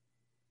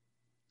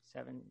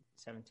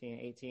 17,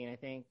 18, I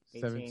think.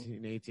 18.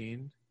 17,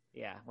 18.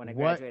 Yeah, when I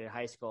graduated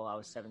high school, I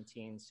was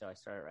 17, so I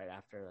started right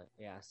after.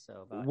 Yeah,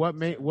 so about what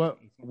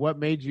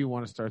made you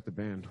want to start the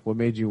band? What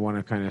made you want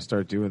to kind of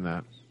start doing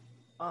that?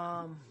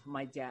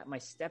 My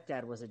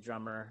stepdad was a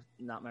drummer,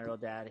 not my real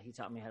dad. He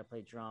taught me how to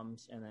play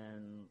drums, and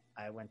then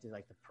I went through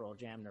like the Pearl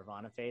Jam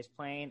Nirvana phase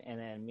playing, and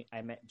then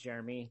I met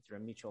Jeremy through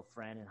a mutual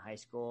friend in high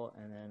school,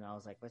 and then I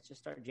was like, let's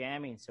just start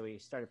jamming. So we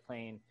started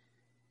playing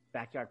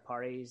backyard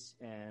parties,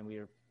 and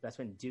that's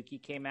when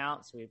Dookie came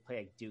out. So we'd play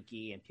like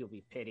Dookie and People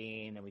Be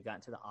Pitying, and we got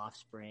into the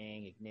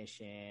Offspring,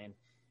 Ignition,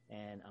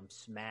 and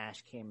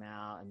Smash came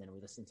out, and then we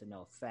listened to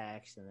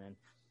NoFX, and then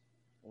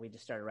we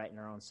just started writing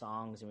our own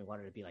songs, and we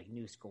wanted to be like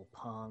new school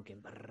punk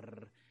and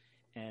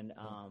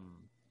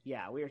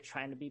we were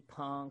trying to be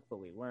punk, but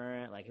we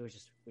weren't. Like, it was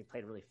just, we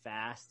played really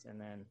fast, and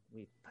then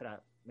we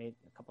made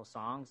a couple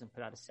songs and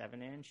put out a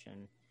 7-inch,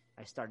 and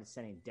I started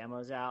sending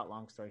demos out,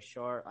 long story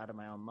short, out of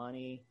my own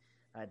money.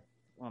 I'd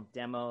lump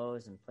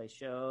demos and play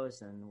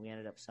shows, and we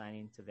ended up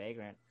signing to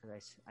Vagrant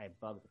because I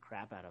bugged the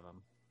crap out of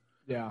them.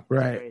 Yeah.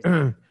 Right.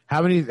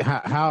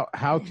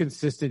 How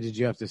consistent did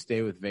you have to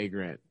stay with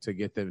Vagrant to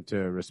get them to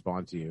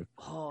respond to you?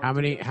 How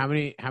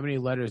many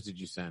letters did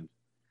you send?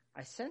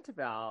 I sent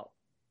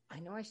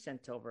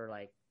over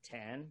like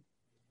 10,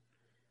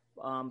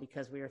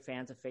 because we were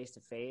fans of Face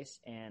to Face,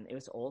 and it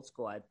was old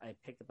school. I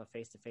picked up a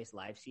Face to Face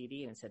live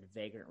CD, and it said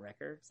Vagrant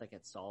Records, like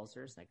at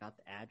Salzer's, and I got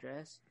the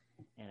address,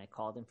 and I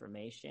called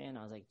information.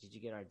 I was like, did you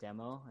get our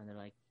demo? And they're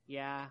like,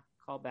 yeah.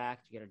 Call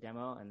back to get our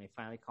demo, and they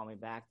finally called me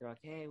back. They're like,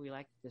 hey, we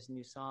like this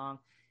new song.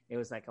 It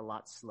was like a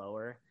lot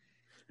slower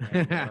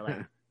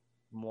and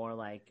more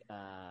like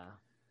I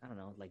don't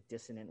know, like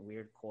dissonant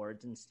weird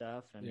chords and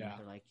stuff, and they're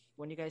like,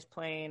 when you guys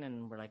playing?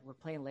 And we're like, we're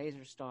playing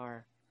Laser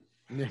Star.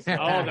 Oh,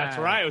 that's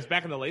right, it was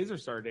back in the Laser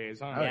Star days,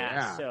 huh?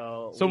 Yeah.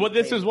 So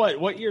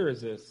what year is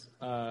this?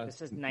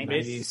 This is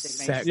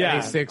 96.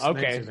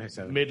 Okay,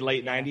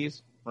 mid-late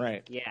 90s,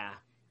 right? Yeah.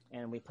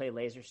 And we played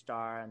Laser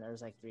Star, and there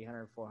was like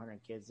 300,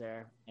 400 kids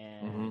there,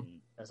 and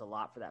there's a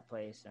lot for that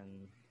place.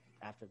 And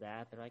after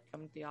that, they're like,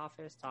 come to the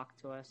office, talk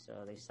to us.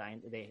 So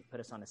they put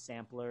us on a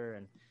sampler,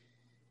 and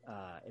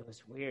it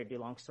was weird.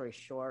 Dude, long story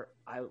short,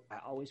 I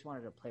always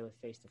wanted to play with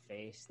Face to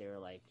Face. They were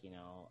like,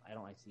 I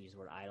don't like to use the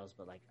word idols,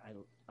 but like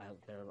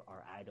they're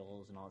our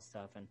idols and all that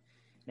stuff. And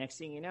next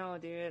thing you know,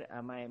 dude,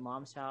 at my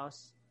mom's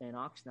house in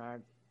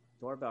Oxnard,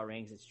 doorbell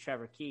rings. It's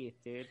Trevor Keith,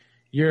 dude.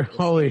 You're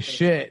holy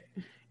shit.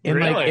 In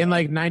really?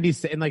 like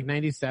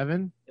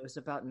 97? It was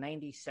about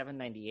 97,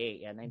 98.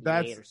 Yeah,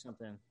 98 or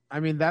something. I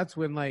mean, that's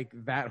when like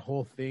that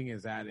whole thing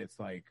is at its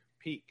like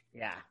peak.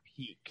 Yeah.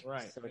 Peak.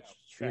 Right. So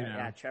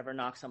Trevor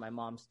knocks on my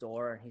mom's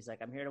door, and he's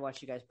like, I'm here to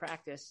watch you guys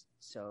practice.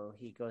 So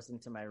he goes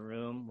into my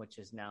room, which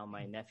is now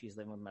my nephew's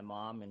living with my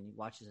mom, and he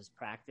watches us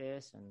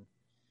practice. And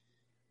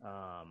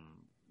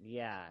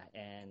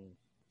and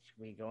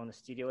we go in the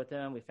studio with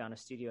him. We found a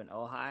studio in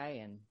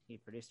Ojai, and he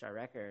produced our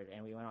record,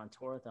 and we went on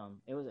tour with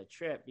him. It was a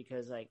trip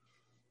because, like,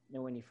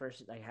 when you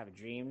first have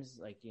dreams,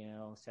 like,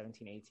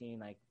 17, 18,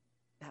 like,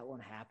 that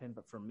won't happen.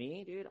 But for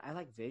me, dude, I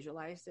like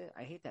visualized it.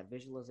 I hate that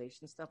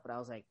visualization stuff, but I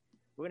was like,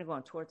 we're gonna go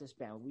on tour with this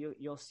band.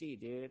 You'll see,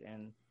 dude.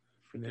 And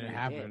then it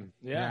happened.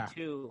 Yeah,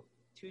 two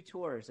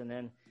tours, and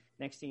then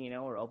next thing you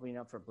know, we're opening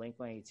up for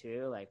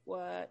Blink-182. Like,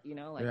 what? It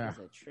was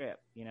a trip.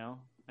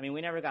 I mean,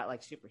 we never got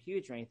like super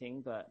huge or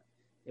anything, but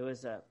it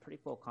was a pretty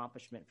cool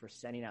accomplishment for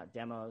sending out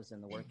demos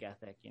and the work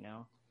ethic,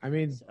 I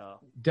mean,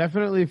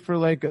 definitely for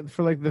like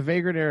the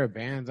Vagrant era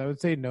bands, I would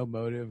say No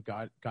Motive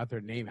got their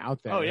name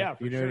out there. Oh yeah,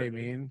 you know what I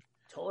mean?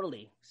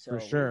 Totally. So for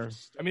sure.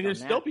 I mean, there's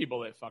still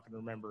people that fucking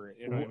remember it.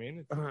 You know what I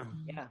mean?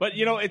 Yeah. But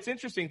it's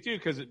interesting too,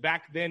 because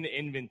back then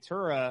in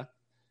Ventura,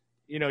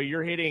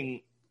 you're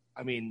hitting.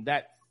 I mean,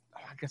 that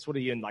I guess what are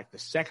you in, like the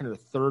second or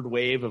third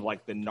wave of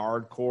like the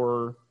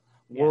nardcore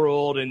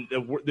world, and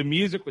the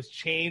music was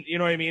changed. You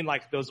know what I mean?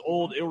 Like those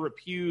old Ill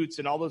Reputes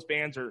and all those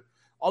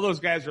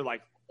guys are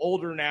like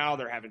older now.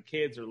 They're having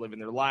kids, they're living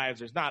their lives.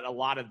 There's not a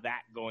lot of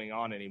that going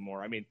on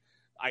anymore. I mean,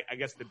 I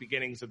guess the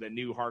beginnings of the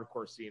new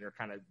hardcore scene are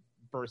kind of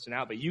bursting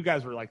out, but you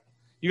guys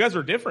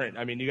were different.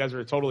 I mean, you guys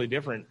were totally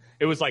different.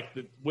 It was like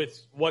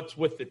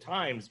with the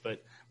times,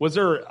 but was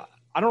there,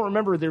 I don't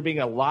remember there being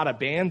a lot of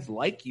bands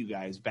like you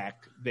guys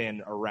back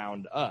then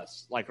around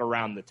us, like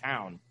around the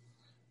town.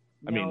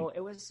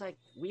 It was like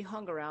we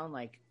hung around.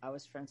 Like I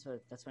was friends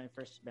with. That's when I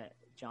first met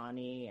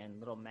Johnny and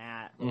Little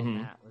Matt.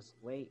 Matt was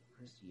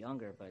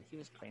younger, but he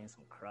was playing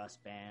some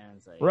crust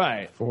bands, like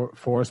right.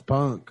 Force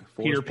Punk,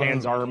 Peter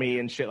Pan's Army,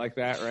 and shit like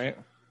that, right?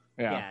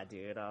 Yeah,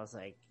 dude. I was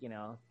like,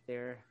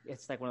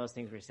 it's like one of those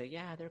things where you say,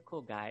 yeah, they're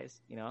cool guys,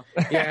 Yeah.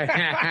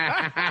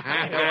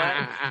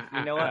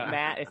 You know what,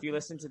 Matt? If you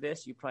listen to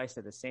this, you probably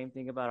said the same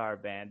thing about our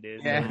band,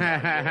 dude.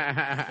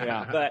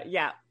 Yeah. But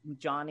yeah,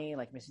 Johnny,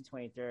 like Missing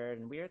 23rd,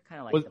 and we were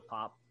kind of like the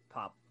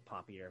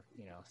poppier,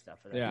 stuff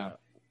for that. Yeah.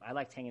 I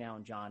liked hanging out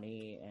with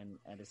Johnny and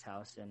at his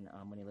house, and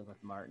when he lived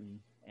with Martin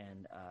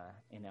and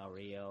in El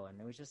Rio, and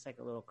it was just like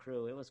a little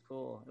crew. It was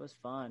cool. It was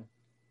fun.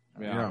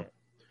 Yeah.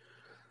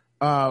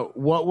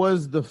 What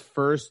was the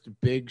first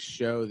big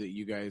show that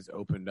you guys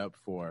opened up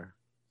for,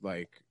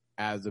 like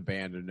as a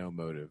band of No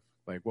Motive?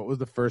 Like, what was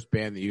the first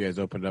band that you guys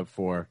opened up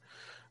for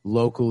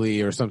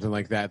locally or something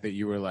like that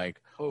you were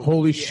like,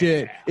 holy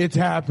shit, it's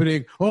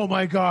happening. Oh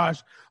my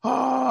gosh.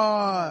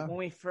 Ah. When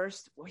we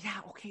first, when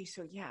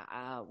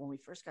we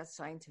first got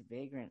signed to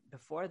Vagrant,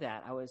 before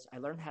that, I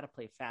learned how to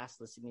play fast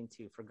listening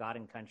to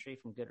Forgotten Country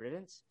from Good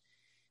Riddance.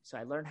 So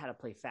I learned how to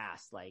play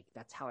fast. Like,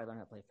 that's how I learned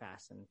how to play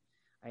fast. And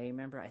I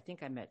remember, I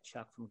think I met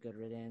Chuck from Good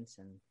Riddance,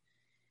 and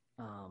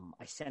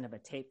I sent him a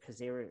tape because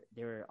they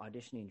were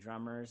auditioning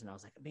drummers, and I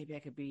was like, maybe I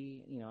could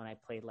be, and I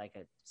played like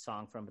a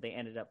song from, but they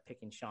ended up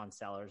picking Sean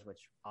Sellers,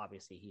 which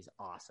obviously he's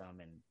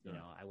awesome, and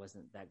I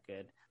wasn't that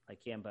good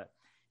like him, but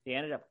they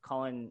ended up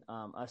calling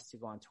us to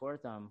go on tour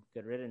with them.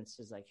 Good Riddance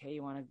is like, hey,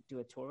 you want to do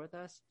a tour with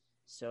us?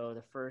 So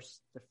the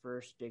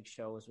first big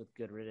show was with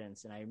Good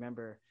Riddance, and I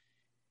remember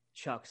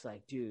Chuck's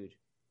like, dude,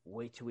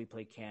 wait till we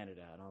play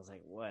Canada. And I was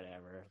like,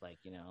 whatever. Like,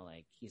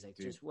 he's like,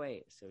 just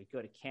wait. So we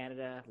go to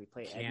Canada, we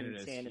play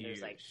Edmonton, and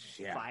there's like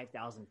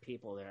 5,000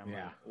 people there. I'm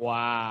like,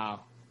 wow.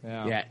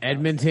 Yeah.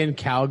 Edmonton,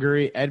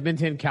 Calgary,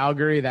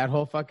 that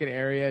whole fucking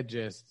area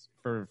just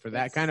for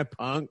that kind of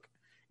punk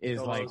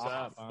is like,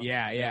 up, huh?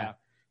 Yeah.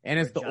 And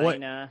it's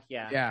Regina,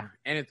 Yeah.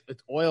 And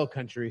it's oil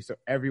country. So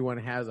everyone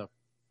has a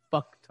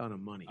fuck ton of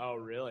money. Oh,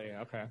 really?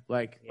 Okay.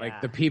 Like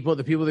the people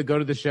that go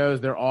to the shows,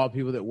 they're all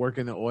people that work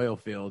in the oil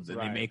fields, and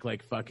they make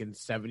like fucking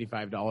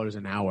 $75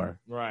 an hour.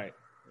 Right.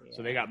 Yeah.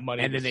 So they got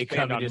money, and then they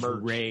come and just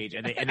merch. Rage,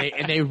 and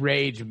they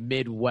rage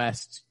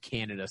Midwest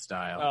Canada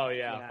style. Oh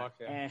yeah. Fuck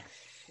yeah. And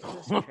it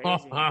was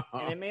crazy,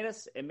 and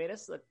it made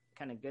us look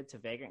kind of good to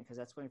Vagrant, because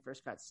that's when we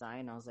first got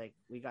signed. I was like,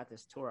 we got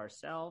this tour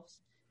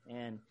ourselves,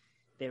 and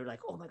they were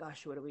like, oh my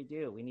gosh, what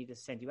do? We need to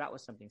send you out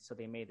with something. So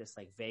they made this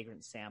like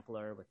Vagrant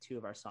sampler with 2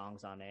 of our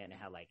songs on it. And it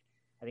had like,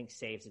 I think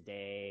Saves a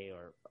Day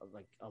or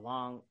like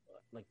along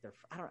like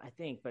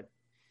but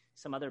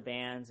some other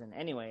bands. And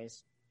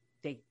anyways,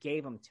 they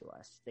gave them to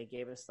us. They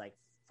gave us like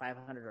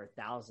 500 or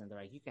 1,000. They're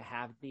like, you can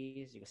have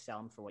these, you can sell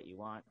them for what you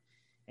want.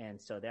 And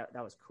so that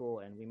was cool.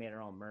 And we made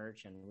our own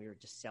merch, and we were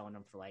just selling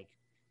them for like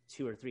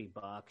 $2 or $3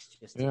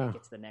 just to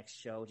get to the next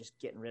show, just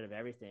getting rid of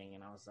everything.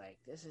 And I was like,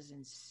 this is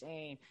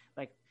insane.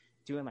 Like,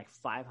 doing like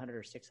 $500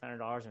 or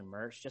 $600 in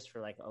merch just for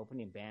like an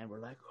opening band.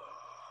 We're like,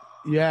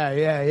 yeah,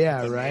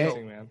 right.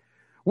 Amazing, man.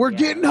 We're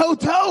getting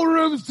hotel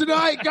rooms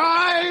tonight,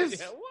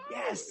 guys.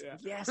 Yes.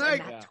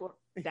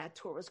 And that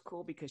tour was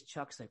cool because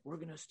Chuck's like, we're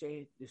gonna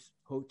stay at this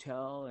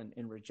hotel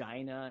in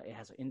Regina. It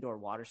has an indoor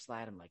water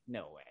slide. I'm like,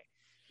 no way.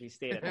 We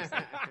stayed at this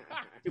like,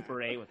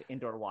 Super 8 with the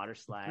indoor water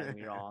slide, and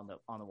we were all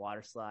on the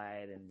water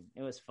slide, and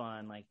it was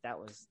fun. Like that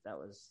was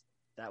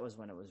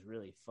when it was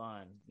really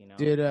fun,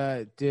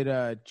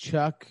 Did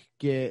Chuck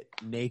get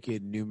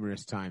naked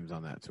numerous times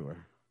on that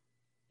tour?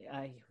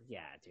 Yeah,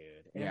 dude.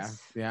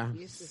 Yeah. He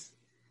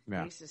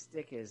used to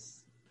stick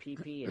his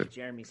pee-pee in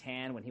Jeremy's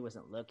hand when he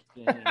wasn't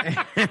looking.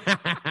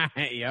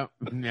 Yep.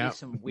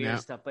 Some weird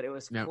stuff, but it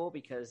was cool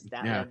because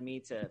that led me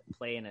to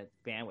play in a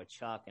band with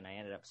Chuck, and I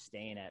ended up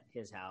staying at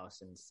his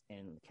house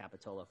in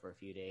Capitola for a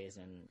few days,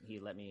 and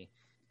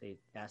they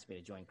asked me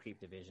to join Creep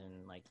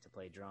Division, like to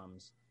play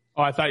drums.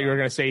 Oh, I thought you were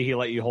going to say he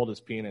let you hold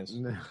his penis.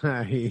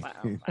 I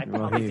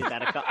probably did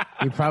that a couple.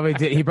 He probably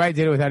did. He probably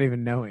did it without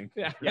even knowing.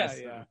 Yeah,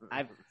 yes, yeah.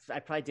 I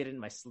probably did it in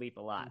my sleep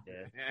a lot,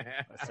 dude.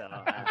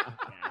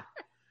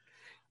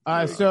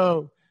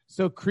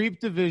 So Creep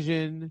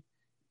Division,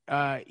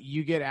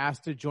 you get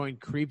asked to join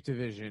Creep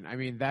Division. I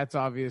mean, that's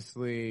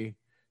obviously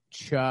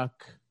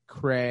Chuck,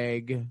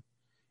 Craig,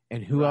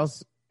 and who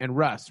else? And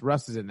Russ.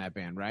 Russ is in that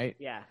band, right?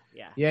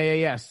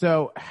 Yeah.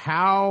 So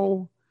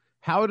how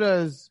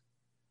does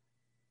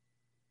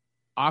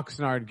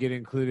Oxnard get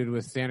included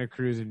with Santa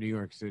Cruz in New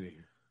York City?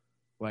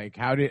 Like,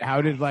 how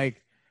did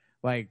like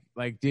Like,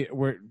 do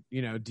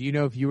you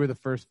know if you were the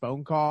first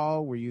phone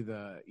call? Were you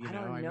the, I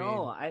don't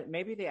know.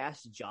 Maybe they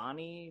asked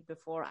Johnny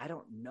before. I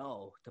don't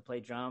know to play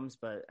drums,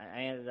 but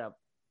I ended up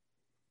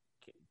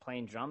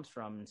playing drums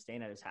from and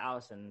staying at his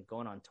house and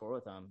going on tour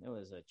with him. It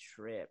was a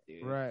trip,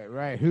 dude.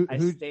 Right. Who'd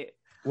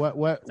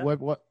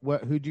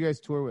you guys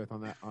tour with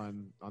on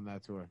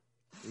that tour?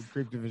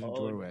 Creep Division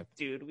tour with?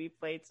 Dude, we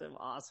played some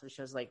awesome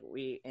shows. Like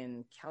we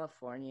in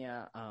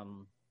California.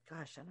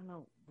 Gosh, I don't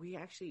know. We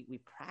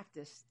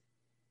practiced.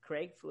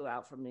 Craig flew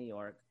out from New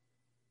York,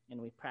 and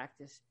we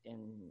practiced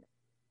in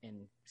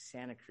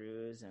Santa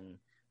Cruz, and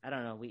I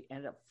don't know. We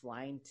ended up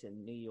flying to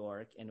New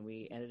York, and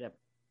we ended up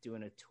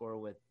doing a tour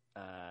with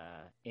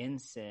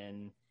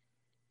Ensign,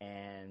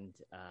 and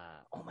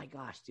oh my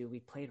gosh, dude, we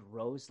played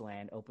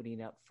Roseland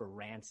opening up for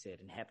Rancid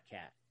and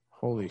Hepcat.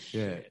 Holy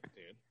shit,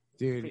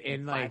 dude!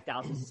 And like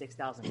 5,000,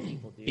 6,000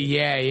 people, dude.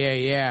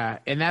 Yeah,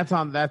 and that's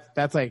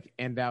like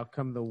And Out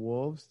Come the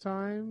Wolves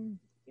time.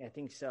 I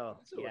think so.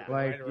 Yeah.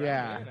 Like,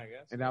 yeah. I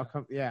guess. And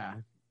Outcome, yeah.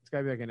 It's got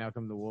to be like an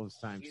Outcome the Wolves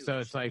time. Huge. So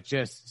it's like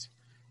just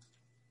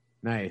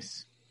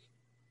nice.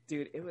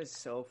 Dude, it was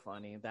so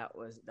funny. That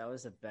was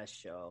the best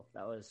show.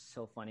 That was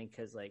so funny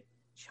because, like,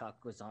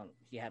 Chuck was on,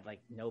 he had,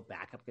 like, no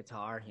backup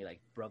guitar. And he,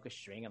 like, broke a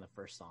string on the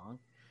first song.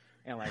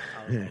 And, like,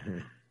 I was like,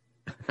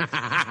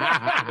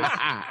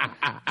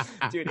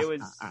 dude,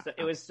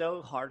 it was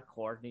so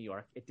hardcore, New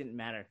York. It didn't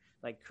matter.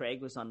 Like,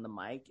 Craig was on the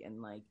mic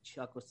and, like,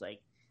 Chuck was, like,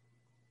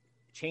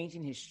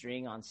 changing his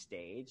string on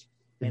stage,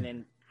 and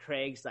then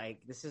Craig's like,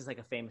 this is like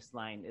a famous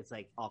line, it's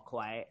like all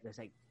quiet, there's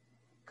like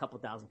a couple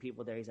thousand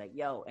people there, he's like,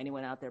 yo,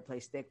 anyone out there play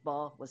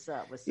stickball? What's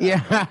up?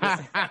 Yeah.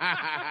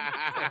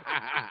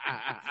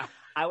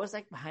 I was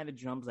like behind the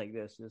drums like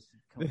this, just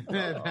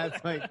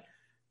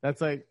that's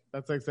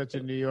like such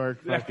a New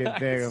York fucking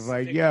thing of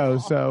like, yo,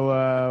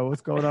 so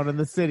what's going on in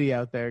the city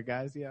out there,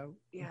 guys? Yeah,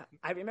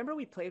 I remember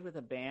we played with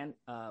a band,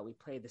 we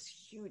played this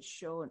huge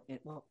show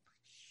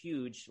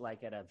huge,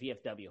 like at a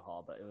VFW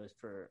hall, but it was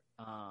for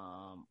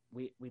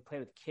we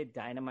played with Kid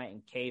Dynamite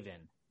and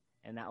Cave-In,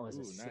 and that was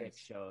sick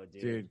show,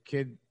 dude.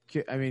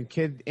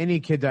 Any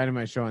Kid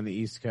Dynamite show on the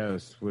East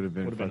Coast would have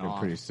been fucking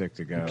pretty sick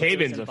to go.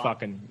 Cave-In's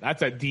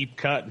that's a deep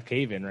cut.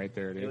 Cave-In right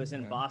there, dude. It was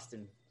in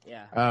Boston.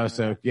 Yeah. Oh,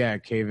 so yeah,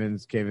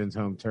 Cave-In's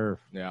home turf.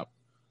 Yeah.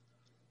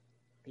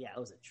 Yeah, it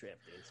was a trip,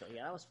 dude. So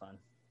yeah, that was fun.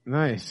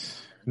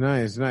 Nice.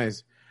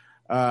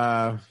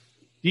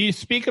 Do you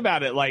speak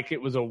about it like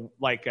it was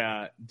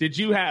did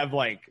you have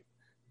like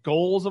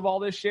goals of all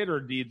this shit,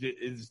 or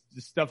is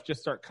the stuff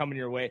just start coming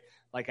your way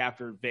like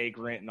after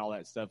Vagrant and all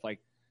that stuff? Like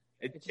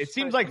it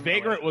seems like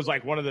Vagrant was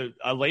like one of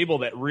a label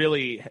that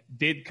really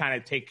did kind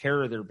of take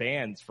care of their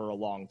bands for a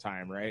long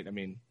time, right? I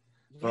mean,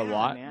 for a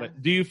lot. Man.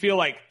 But do you feel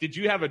like, did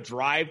you have a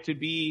drive to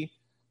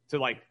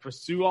like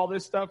pursue all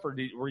this stuff, or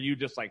were you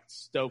just like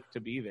stoked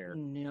to be there?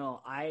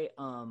 No, I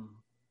don't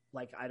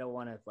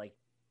want to like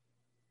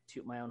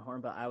toot my own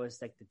horn, but I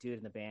was like the dude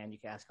in the band. You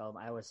can ask all of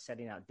them. I was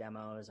setting out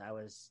demos. I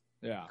was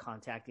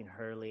contacting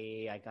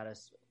Hurley. I got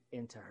us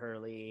into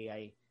Hurley.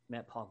 I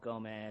met Paul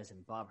Gomez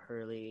and Bob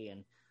Hurley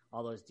and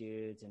all those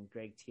dudes and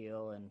Greg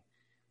Teal, and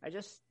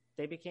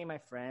they became my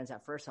friends.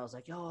 At first I was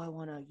like, yo, I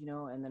want to,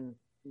 and then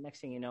next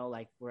thing you know,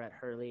 like we're at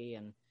Hurley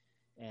and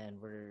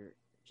we're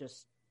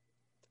just,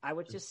 I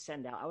would just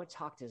I would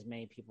talk to as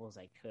many people as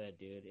I could,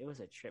 dude. It was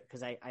a trip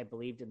because I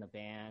believed in the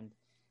band,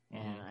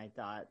 and I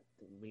thought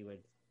we would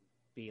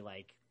be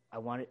like, I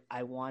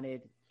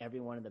wanted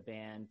everyone in the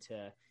band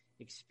to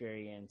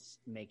experience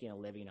making a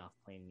living off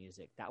playing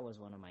music. That was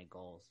one of my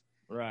goals.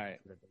 Right.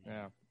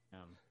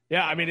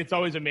 Yeah. I mean, it's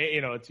always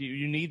amazing.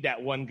 You need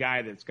that one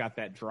guy that's got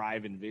that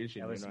drive and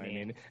vision. You know what I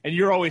mean? And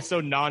you're always so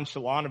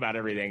nonchalant about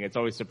everything. It's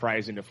always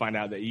surprising to find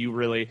out that you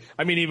really,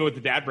 I mean, even with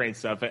the Dad Brain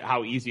stuff,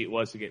 how easy it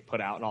was to get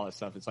put out and all that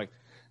stuff. It's like,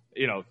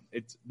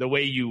 it's the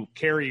way you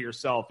carry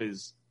yourself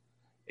is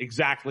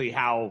exactly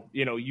how,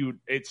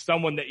 it's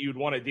someone that you'd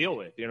want to deal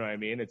with. You know what I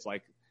mean? It's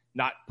like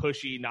not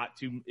pushy, not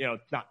too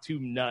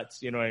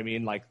nuts. You know what I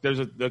mean? Like there's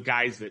the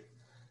guys that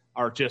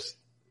are just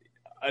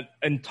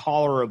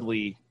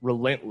intolerably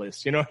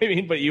relentless. You know what I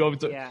mean? But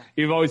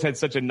you've always had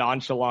such a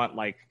nonchalant,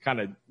 like kind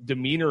of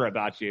demeanor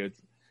about you.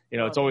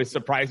 It's always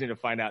surprising to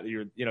find out that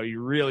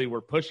you really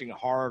were pushing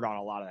hard on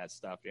a lot of that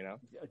stuff,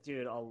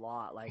 Dude, a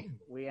lot. Like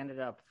we ended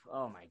up,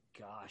 oh my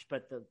gosh.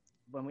 But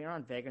when we were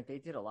on Vagrant, they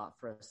did a lot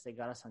for us. They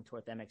got us on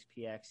tour with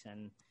MXPX,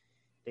 and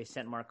they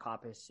sent Mark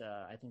Hoppus,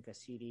 I think, a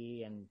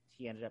CD, and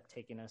he ended up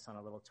taking us on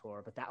a little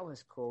tour. But that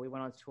was cool. We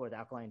went on tour with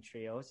Alkaline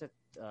Trios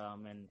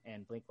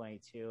and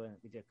Blink-182, and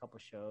we did a couple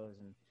shows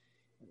and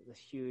the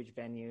huge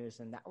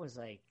venues, and that was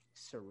like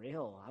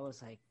surreal. I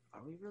was like,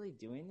 are we really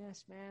doing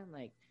this, man?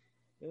 Like,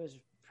 it was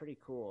pretty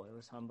cool. It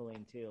was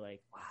humbling too.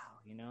 Like, wow,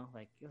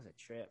 like it was a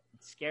trip.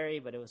 It's scary,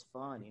 but it was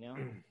fun,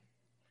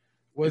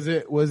 Was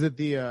it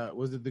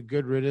the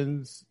Good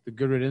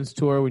Riddance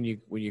tour when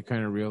you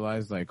kind of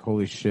realized like,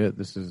 holy shit,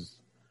 this is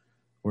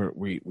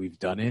we've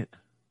done it,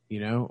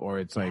 or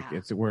it's like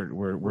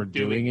we're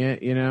doing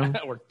it,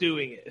 we're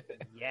doing it.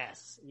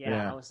 Yes.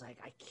 Yeah. I was like,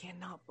 I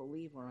cannot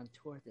believe we're on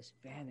tour with this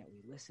band that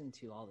we listen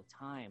to all the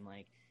time.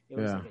 Like, it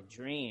was like a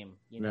dream,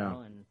 you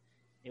know, and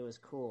it was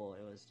cool.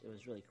 It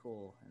was really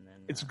cool. And then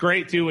it's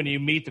great too when you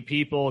meet the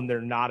people and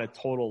they're not a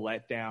total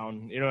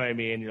letdown. You know what I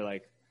mean? You're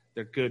like,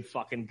 they're good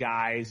fucking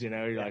guys. You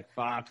know, you're like,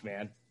 fuck,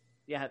 man.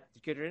 Yeah,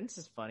 Good Riddance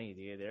is funny,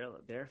 dude.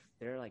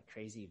 They're like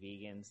crazy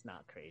vegans,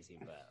 not crazy,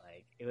 but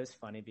like it was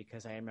funny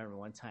because I remember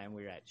one time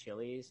we were at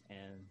Chili's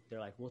and they're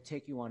like, "We'll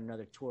take you on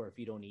another tour if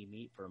you don't eat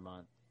meat for a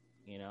month."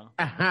 You know,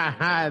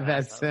 that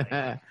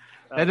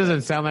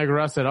doesn't sound like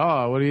Russ at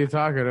all. What are you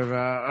talking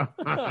about?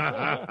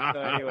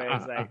 So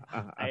anyways, like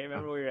I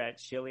remember we were at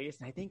Chili's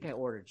and I think I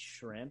ordered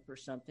shrimp or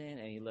something,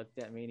 and he looked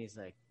at me and he's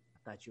like, "I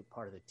thought you were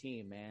part of the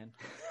team, man."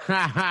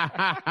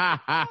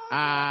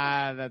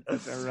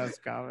 That's a Russ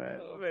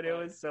comment. But it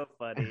was so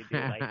funny, dude.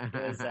 Like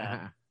it was,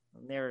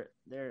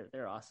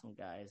 they're awesome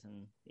guys,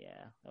 and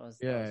that was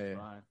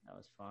fun. That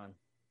was fun.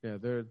 Yeah,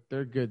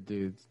 they're good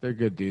dudes. They're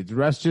good dudes.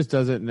 Russ just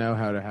doesn't know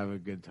how to have a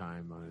good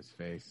time on his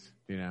face.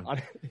 You know,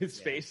 on his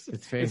face.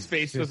 His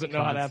face doesn't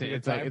know how to have a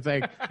good time. It's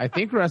like I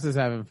think Russ is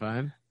having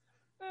fun.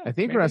 I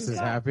think Russ is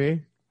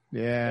happy.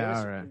 Yeah,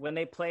 all right. When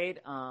they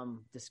played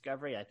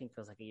Discovery, I think it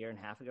was like a year and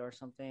a half ago or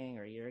something,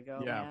 or a year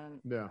ago.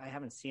 Man, I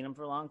haven't seen him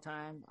for a long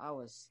time. I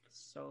was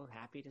so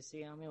happy to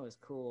see him. It was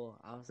cool.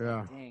 I was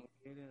like, dang,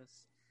 dude,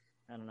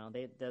 I don't know.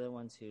 They're the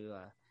ones who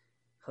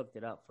hooked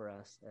it up for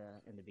us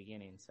in the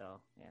beginning.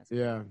 So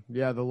yeah.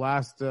 The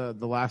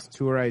last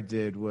tour I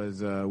did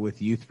was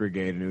with Youth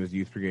Brigade, and it was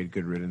Youth Brigade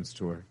Good Riddance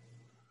tour.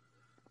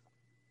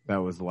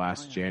 That was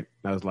last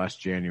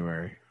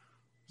January.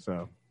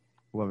 So.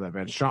 Love that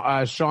band.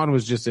 Sean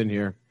was just in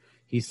here.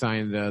 He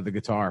signed the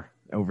guitar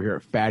over here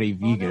at Fatty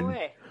Vegan. Oh, no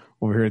way.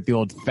 Over here at the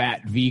old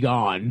Fat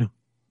Vegan.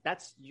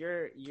 That's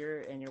your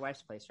and your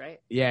wife's place, right?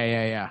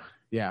 Yeah.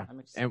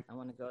 I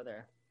want to go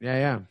there.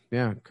 Yeah.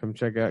 Come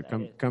check out.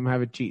 Come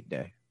have a cheat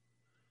day.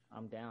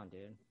 I'm down,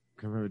 dude.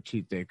 Come have a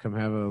cheat day. Come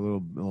have a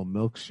little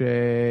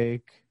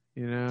milkshake.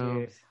 You know.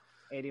 Dude.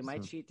 Hey, dude, my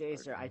cheat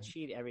days I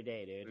cheat every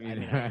day, dude. I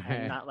mean,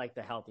 I'm not like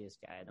the healthiest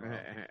guy in the world.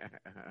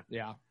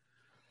 Yeah.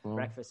 Well,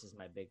 breakfast is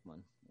my big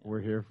one. Yeah. We're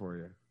here for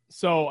you.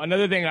 So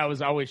another thing I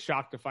was always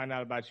shocked to find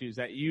out about you is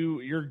that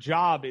your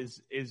job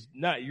is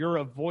not, you're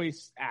a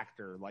voice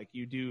actor. Like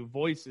you do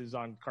voices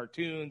on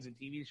cartoons and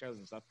TV shows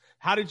and stuff.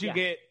 How did you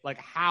get, like,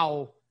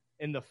 how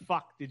in the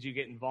fuck did you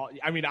get involved?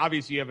 I mean,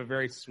 obviously you have a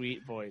very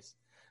sweet voice,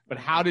 but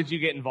how did you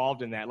get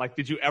involved in that? Like,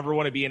 did you ever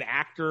want to be an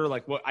actor?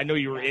 Like, what, I know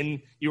you were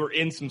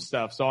in some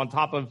stuff. So on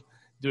top of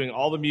doing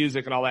all the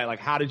music and all that, like,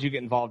 how did you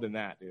get involved in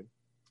that, dude?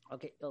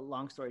 Okay,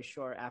 long story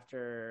short,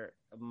 after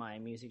my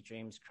music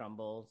dreams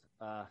crumbled,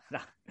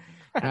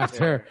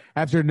 after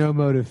No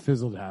Motive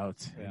fizzled out,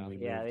 they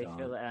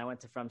fizzled, and I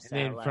went to From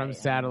Satellite. From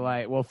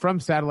Satellite,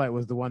 From Satellite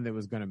was the one that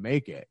was going to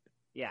make it.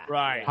 Yeah,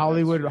 right.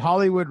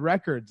 Hollywood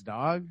Records,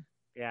 dog.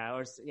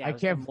 Yeah, I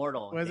can't.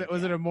 Immortal. Was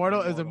it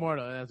Immortal? It was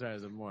Immortal. That's right. It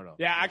was Immortal.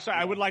 Yeah, actually,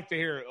 I would like to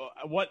hear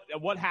what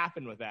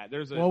happened with that.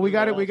 We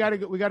got to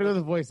go to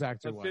the voice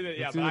actor one.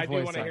 But I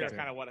do want to hear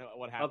kind of what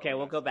happened. Okay,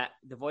 we'll go back.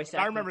 The voice actor.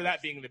 I remember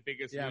that being the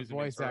biggest news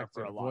voice actor.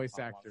 For a long voice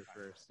time. actor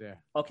first. Yeah.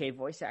 Okay,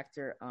 voice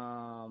actor.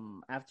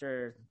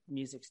 After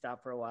music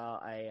stopped for a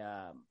while,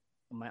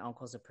 my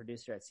uncle's a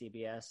producer at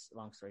CBS.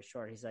 Long story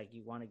short, he's like,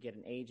 "You want to get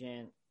an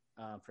agent?"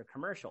 For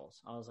commercials.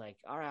 I was like,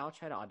 all right, I'll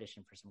try to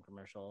audition for some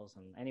commercials.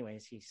 And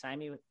anyways,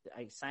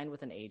 I signed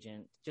with an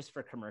agent just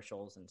for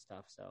commercials and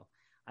stuff. So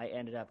I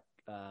ended up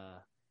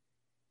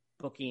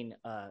booking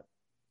a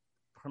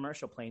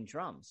commercial playing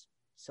drums.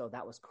 So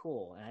that was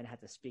cool. And I didn't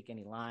have to speak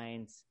any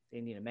lines. They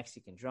need a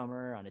Mexican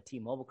drummer on a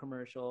T-Mobile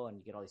commercial, and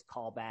you get all these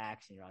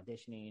callbacks and you're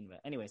auditioning.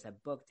 But anyways, I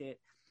booked it.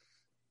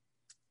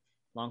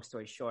 Long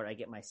story short, I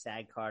get my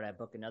SAG card. I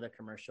book another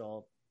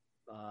commercial.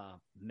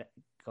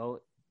 Go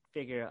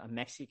figure, a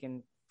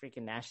Mexican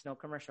freaking national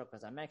commercial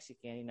because I'm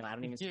Mexican. You know, I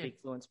don't even speak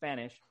fluent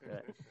Spanish.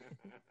 But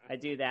I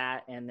do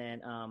that, and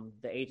then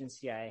the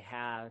agency I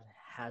have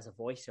has a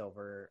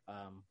voiceover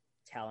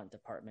talent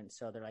department.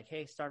 So they're like,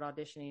 "Hey, start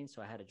auditioning."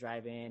 So I had to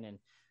drive in and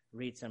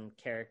read some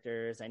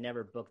characters. I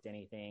never booked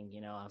anything.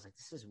 You know, I was like,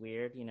 "This is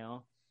weird," you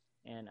know.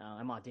 And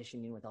I'm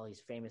auditioning with all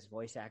these famous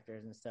voice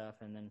actors and stuff.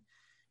 And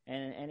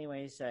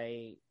anyways,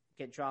 I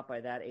get dropped by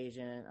that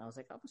agent. I was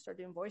like, I'm gonna start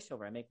doing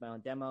voiceover. I make my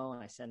own demo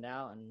and I send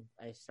out, and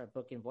I start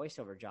booking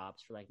voiceover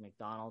jobs for like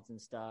McDonald's and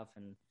stuff,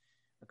 and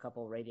a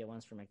couple radio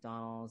ones for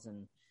McDonald's,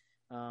 and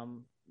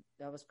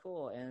that was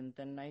cool. And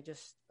then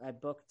I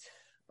booked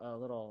a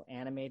little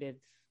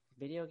animated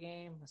video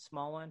game, a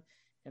small one,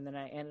 and then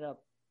I ended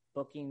up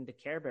booking the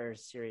Care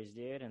Bears series,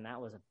 dude, and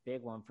that was a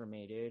big one for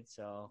me, dude.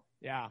 So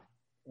yeah.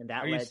 And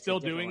that are you still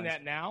doing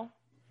that now?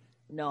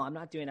 No, I'm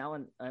not doing that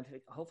one.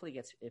 Hopefully,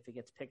 if it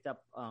gets picked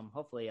up,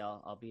 hopefully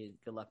I'll be a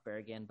Good Luck Bear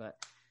again. But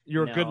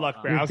you're a Good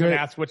Luck Bear. I was going to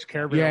ask which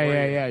Care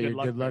Bear. Yeah. You're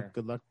Good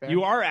Luck Bear.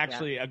 You are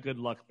actually a Good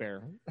Luck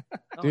Bear,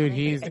 dude.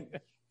 He's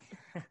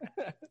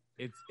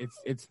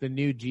it's the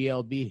new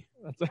GLB.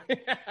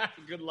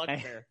 Good Luck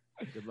Bear.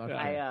 Good Luck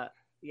Bear.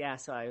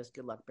 So I was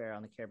Good Luck Bear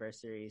on the Care Bear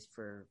series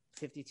for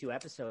 52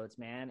 episodes,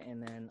 man, and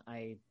then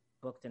I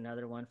booked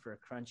another one for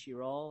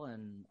Crunchyroll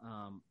and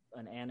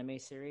an anime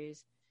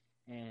series.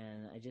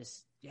 and I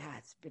just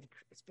it's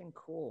been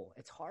cool.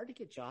 It's hard to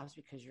get jobs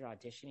because you're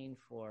auditioning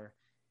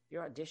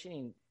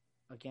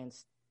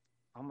against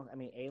almost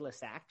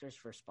A-list actors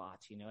for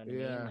spots. You know what I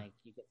mean? Like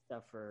you get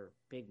stuff for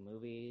big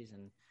movies,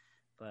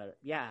 but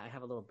I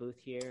have a little booth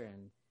here,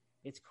 and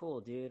it's cool,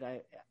 dude.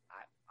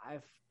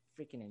 I've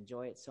freaking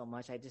enjoy it so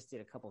much. I just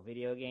did a couple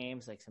video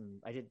games,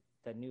 I did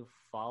the new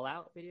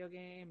Fallout video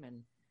game,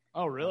 and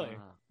oh really?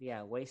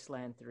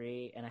 Wasteland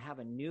 3, and I have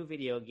a new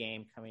video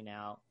game coming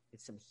out.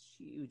 It's some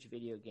huge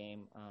video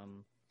game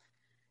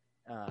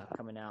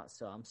coming out,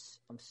 so I'm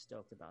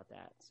stoked about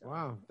that. So.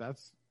 Wow,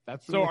 that's really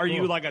so. Are cool.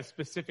 you like a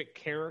specific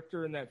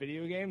character in that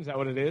video game? Is that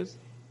what it is?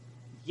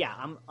 Yeah,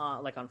 I'm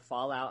like on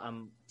Fallout,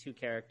 I'm 2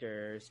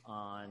 characters.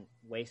 On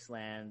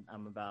Wasteland,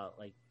 I'm about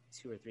like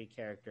 2 or 3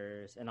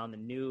 characters, and on the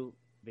new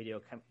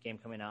video game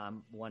coming out,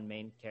 I'm 1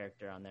 main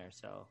character on there.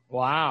 So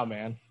wow,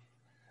 man.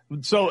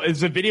 So is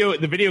the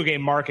video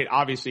game market,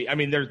 obviously, I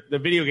mean, the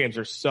video games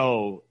are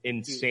so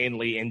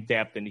insanely in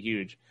depth and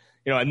huge,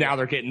 you know, and now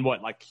they're getting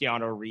like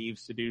Keanu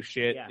Reeves to do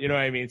shit, you know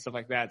what I mean? Stuff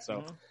like that.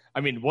 So,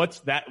 I mean,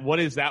 what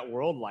is that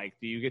world like?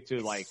 Do you get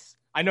to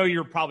I know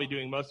you're probably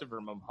doing most of it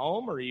from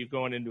home, or are you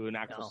going into an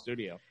actual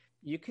studio?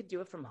 You could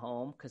do it from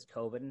home because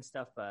COVID and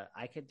stuff, but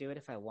I could do it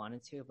if I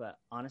wanted to. But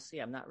honestly,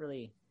 I'm not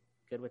really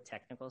good with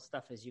technical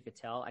stuff, as you could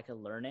tell. I could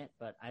learn it,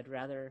 but I'd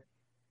rather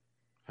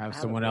have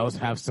someone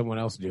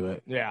else do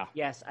it. Yeah.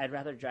 Yes, I'd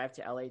rather drive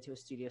to LA to a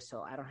studio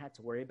so I don't have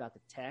to worry about the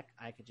tech.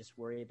 I could just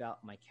worry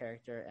about my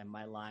character and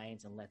my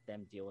lines and let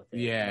them deal with it.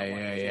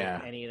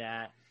 Yeah. Any of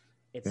that.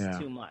 It's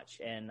too much,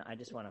 and I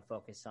just want to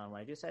focus on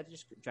what I do. So I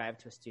just drive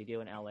to a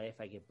studio in LA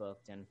if I get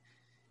booked and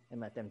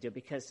let them do it,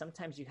 because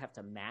sometimes you have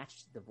to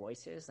match the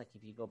voices. Like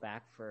if you go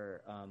back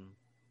for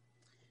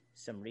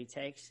some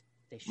retakes,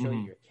 they show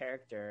you your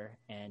character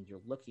and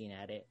you're looking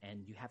at it,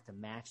 and you have to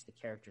match the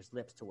character's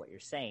lips to what you're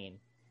saying,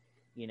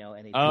 you know.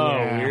 And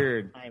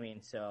weird. I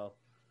mean, so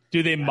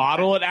do they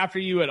model it after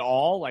you at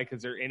all? Like,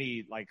 is there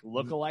any like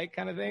look-alike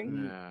kind of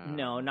thing?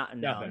 No,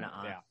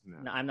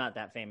 I'm not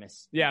that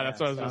famous. Yeah, that's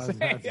what I was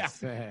going to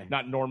say.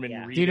 Not Norman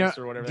Reedus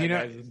or whatever. Do you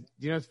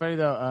know what's funny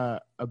though?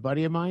 A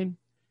buddy of mine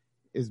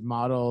is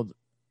modeled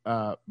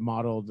Buzz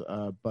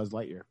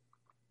Lightyear.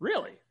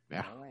 Really?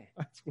 Yeah. No way.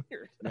 That's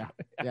weird.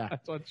 Yeah.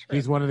 That's what's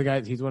He's one of the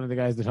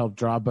guys that helped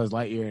draw Buzz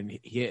Lightyear, and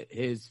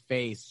his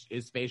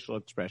facial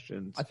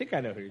expressions. I think I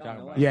know who you're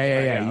talking about.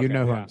 Yeah. You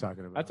know who I'm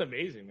talking about. That's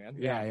amazing, man.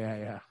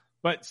 Yeah.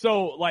 But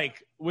so,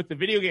 like, with the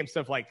video game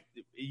stuff, like,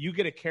 you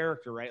get a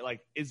character, right? Like,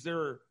 is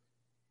there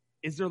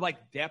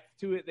like depth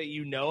to it that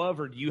you know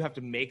of, or do you have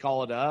to make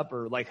all it up,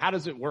 or like, how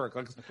does it work?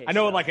 Like, I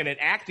know, like in an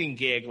acting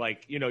gig,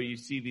 like, you know, you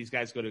see these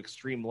guys go to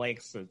extreme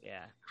lengths to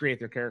create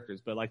their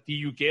characters, but like, do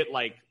you get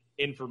like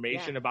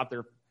information about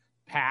their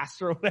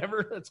past or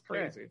whatever? That's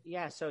crazy. Sure.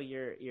 Yeah. So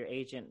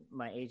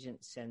my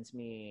agent sends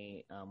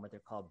me what they're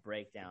called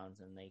breakdowns,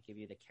 and they give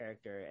you the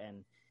character,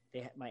 and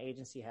my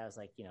agency has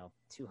like, you know,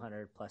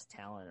 200 plus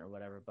talent or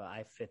whatever, but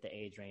I fit the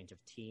age range of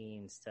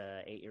teens to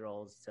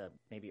 8-year-olds to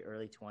maybe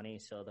early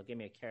 20s. So they'll give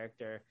me a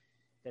character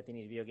that they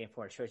need a video game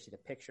for. It shows you the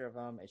picture of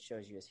him, it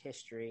shows you his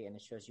history, and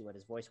it shows you what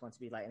his voice wants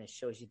to be like, and it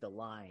shows you the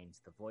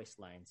voice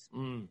lines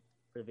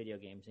for the video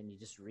games, and you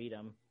just read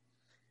them.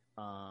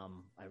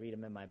 I read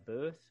them in my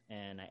booth,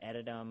 and I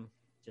edit them.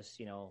 Just,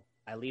 you know,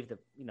 I leave the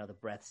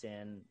breaths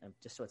in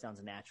just so it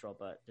sounds natural,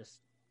 but just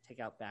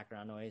take out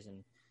background noise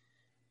and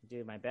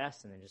do my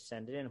best, and then just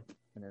send it in,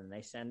 and then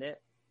they send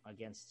it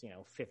against, you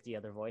know, 50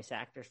 other voice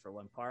actors for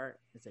one part.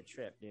 It's a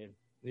trip, dude.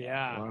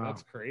 Yeah, wow.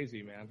 That's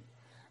crazy, man.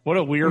 What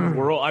a weird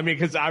world. I mean,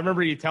 because I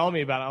remember you telling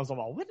me about it. I was like,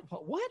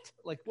 what?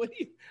 Like,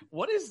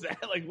 what is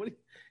that? Like,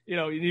 you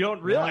know, you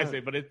don't realize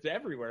it, but it's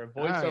everywhere.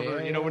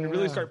 Voiceover, you know, when you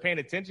really start paying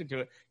attention to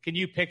it, can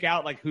you pick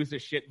out like who's a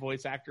shit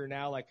voice actor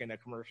now, like in a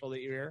commercial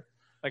that you hear?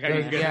 Like,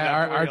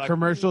 our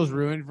commercials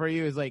ruined for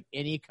you is like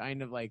any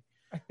kind of like,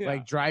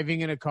 like driving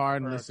in a car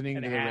and listening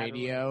to the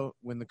radio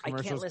when the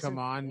commercials come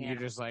on, you're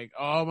just like,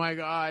 oh my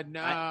God,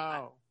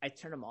 no. I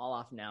turn them all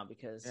off now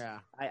because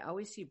I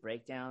always see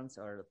breakdowns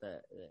or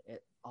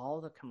all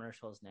the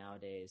commercials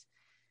nowadays.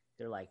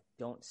 They're like,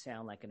 don't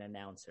sound like an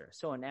announcer.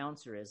 So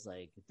announcer is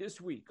like, this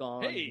week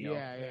on,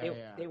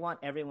 they want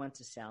everyone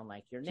to sound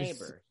like your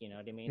neighbor. You know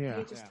what I mean?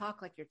 Hey, just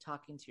talk like you're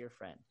talking to your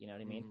friend. You know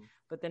what I mean?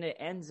 But then it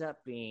ends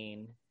up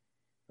being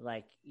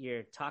like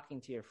you're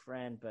talking to your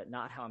friend, but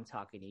not how I'm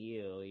talking to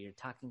you. You're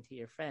talking to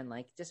your friend,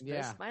 like just put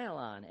a smile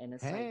on, and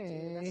it's like,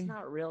 dude, that's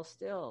not real.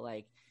 Still,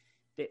 like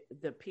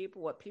the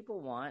people, what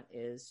people want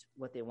is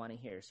what they want to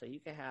hear. So you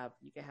could have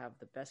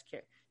the best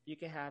care. You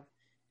could have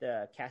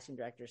the casting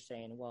director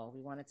saying, "Well,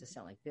 we want it to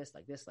sound like this,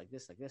 like this, like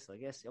this, like this,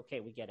 like this." Okay,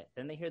 we get it.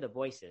 Then they hear the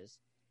voices,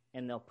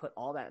 and they'll put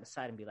all that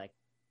aside and be like,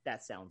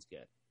 "That sounds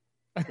good.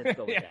 Let's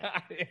go with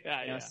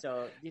that."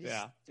 So you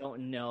just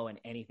don't know in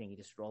anything. You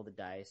just roll the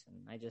dice, and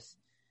I just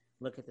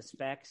look at the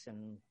specs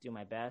and do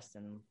my best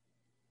and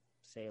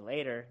say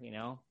later, you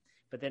know.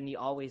 But then you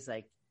always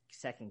like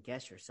second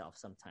guess yourself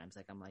sometimes.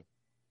 Like I'm like,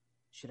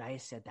 should I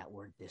have said that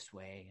word this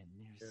way? And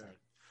you're just like,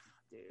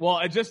 dude.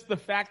 Well, just the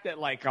fact that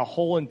like a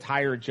whole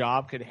entire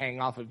job could hang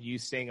off of you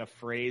saying a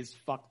phrase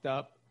fucked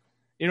up.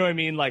 You know what I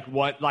mean? Like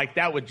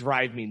that would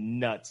drive me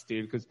nuts,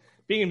 dude. Because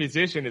being a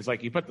musician is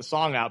like you put the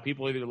song out,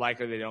 people either like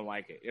it or they don't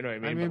like it. You know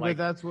what I mean? But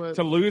that's what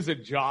to lose a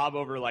job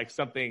over like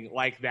something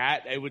like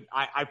that. It would.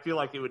 I feel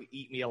like it would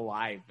eat me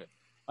alive.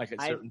 Like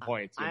at certain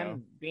points.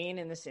 I'm being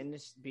in this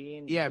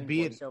industry.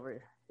 Voiceover.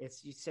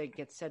 It's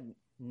get said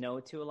no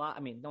to a lot. I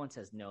mean, no one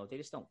says no. They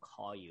just don't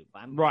call you.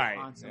 But I'm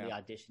constantly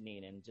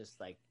auditioning and just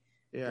like.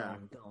 Yeah,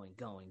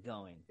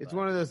 going. It's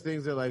one of those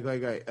things that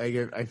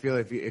I feel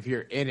if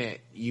you're in it,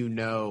 you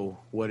know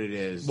what it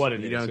is.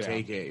 You don't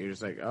take it. You're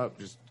just like,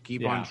 just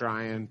keep on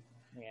trying.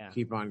 Yeah.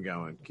 Keep on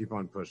going. Keep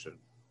on pushing.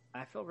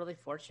 I feel really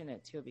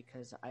fortunate too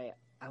because I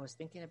was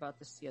thinking about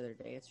this the other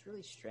day. It's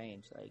really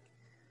strange. Like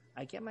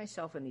I get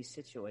myself in these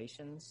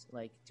situations.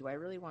 Like, do I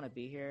really want to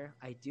be here?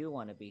 I do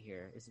want to be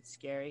here. Is it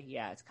scary?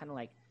 Yeah. It's kind of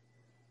like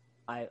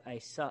I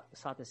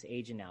sought this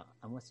agent out.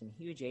 I'm with some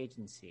huge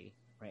agency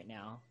right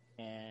now.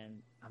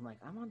 And I'm like,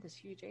 I'm on this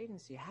huge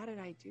agency. How did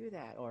I do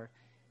that? Or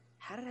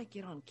how did I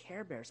get on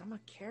Care Bears? I'm a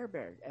Care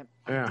Bear.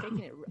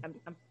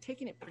 I'm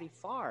taking it pretty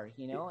far,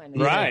 you know? And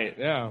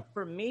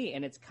for me,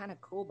 and it's kind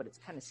of cool, but it's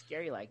kind of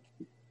scary. Like,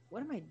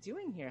 what am I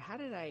doing here? How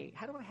do I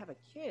have a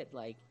kid?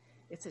 Like,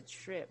 it's a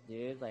trip,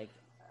 dude. Like,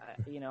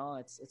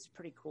 it's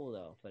pretty cool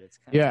though, but it's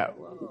kind of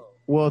whoa.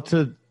 Well,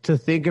 to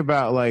think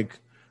about like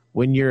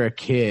when you're a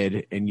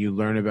kid and you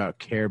learn about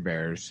Care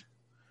Bears.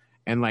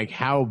 And like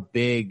how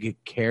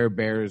big Care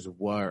Bears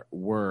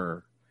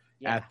were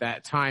at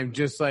that time,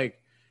 just like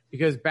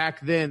because back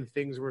then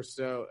things were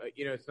so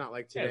it's not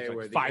like today like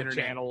where the 5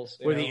 internet, channels,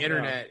 where the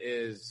internet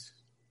is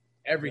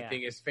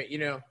everything is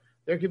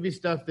there could be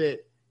stuff that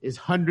is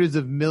hundreds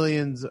of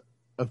millions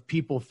of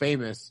people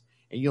famous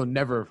and you'll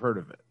never have heard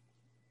of it.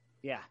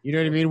 Yeah, you know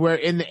what I mean? Where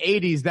in the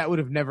 80s that would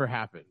have never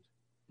happened.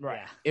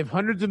 Right. If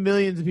hundreds of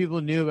millions of people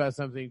knew about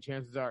something,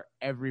 chances are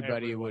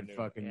everybody would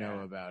fucking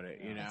know about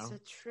it. You know, it's a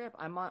trip.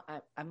 I'm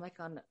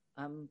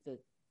the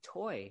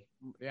toy.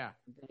 Yeah,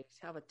 they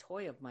have a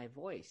toy of my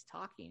voice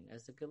talking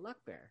as the Good Luck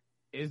Bear.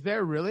 Is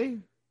there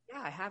really?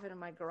 Yeah, I have it in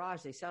my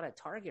garage. They sell it at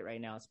Target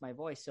right now. It's my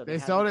voice. So they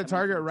sell it at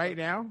Target right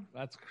now.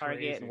 That's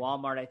crazy. Target and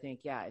Walmart, I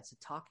think. Yeah, it's a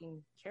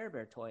talking Care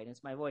Bear toy, and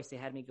it's my voice. They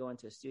had me go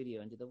into a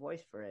studio and do the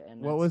voice for it.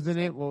 And what was the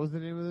name? What was the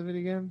name of it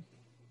again?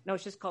 No,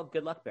 it's just called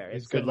Good Luck Bear.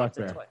 It's Good Luck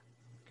Bear.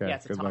 Okay, yeah,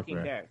 it's a talking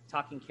bear,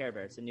 talking Care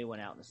Bear. It's a new one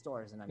out in the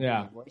stores, and I'm doing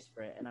a voice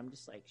for it, and I'm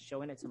just like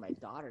showing it to my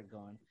daughter,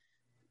 going,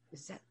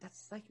 that's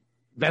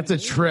a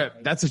trip.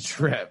 Like, that's a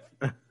trip.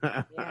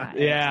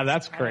 Yeah,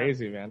 that's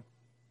crazy, man.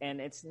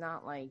 And it's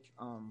not like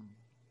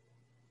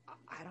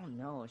I don't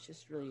know.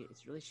 It's really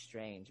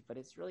strange, but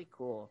it's really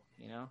cool,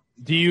 you know.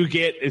 Do you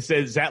get is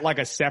that like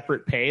a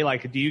separate pay?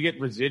 Like, do you get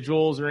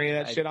residuals or any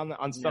of that shit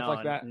on stuff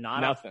like that?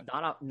 Nothing.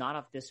 Not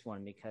off this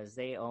one because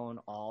they own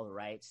all the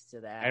rights to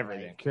that.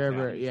 Everything.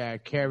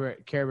 Like, Care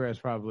Bear is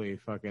probably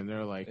fucking.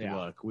 They're like,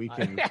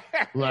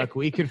 look,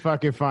 we can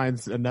fucking find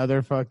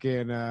another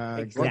fucking.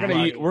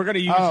 Exactly. We're gonna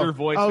use your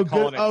voice. To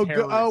call it a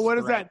terrorist what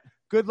is threat. that?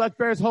 Good Luck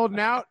Bear's holding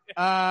out.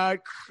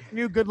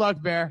 New Good Luck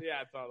Bear.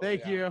 Yeah, totally.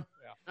 Thank you.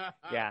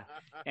 Yeah,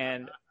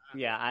 and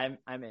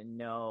I'm in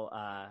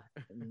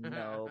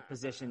no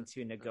position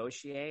to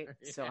negotiate.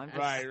 So I'm just,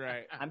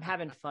 right. I'm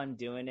having fun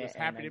doing it. Just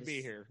happy to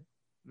be here.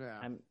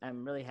 Yeah.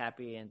 I'm really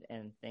happy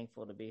and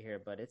thankful to be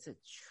here. But it's a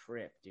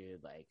trip,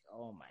 dude. Like,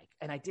 oh my!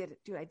 And I did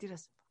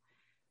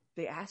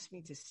they asked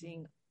me to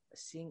sing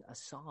a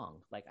song.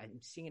 Like I'm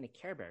singing a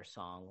Care Bear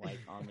song, like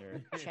on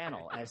their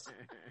channel. As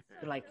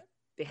like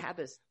they have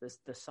the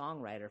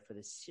songwriter for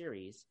this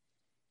series.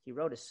 He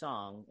wrote a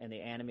song and they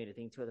animated a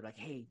thing to it. They're like,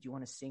 hey, do you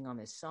want to sing on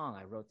this song?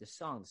 I wrote this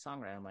song, the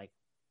songwriter. I'm like,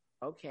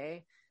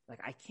 okay.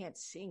 Like, I can't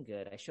sing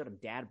good. I showed him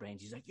Dad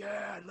Brains. He's like,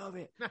 yeah, I love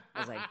it. I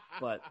was like,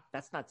 but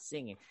that's not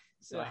singing.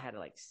 So I had to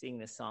like sing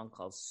this song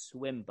called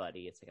Swim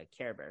Buddy. It's like a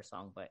Care Bear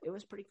song, but it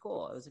was pretty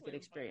cool. It was a good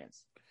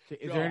experience.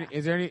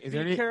 Is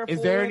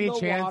there any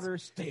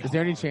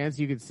chance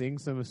you could sing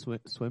some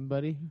Swim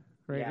Buddy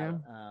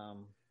now?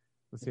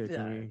 Let's hear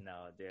it.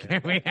 No, dude.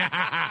 Can we?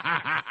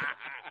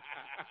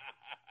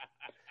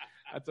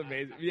 That's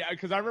amazing. Yeah,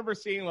 because I remember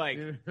seeing like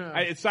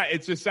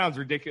it just sounds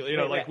ridiculous. You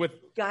know, like with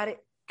gotta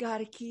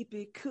keep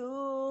it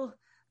cool.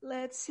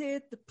 Let's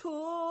hit the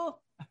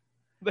pool.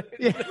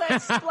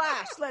 Let's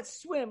splash. Let's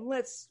swim.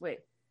 Let's wait.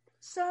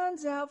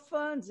 Sun's out,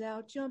 fun's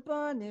out. Jump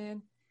on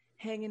in,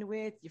 hanging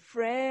with your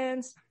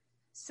friends.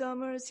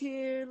 Summer's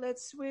here.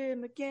 Let's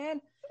swim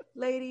again,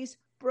 ladies,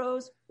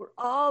 bros. We're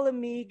all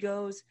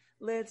amigos.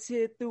 Let's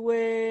hit the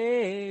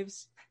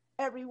waves.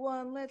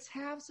 Everyone, let's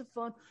have some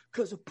fun,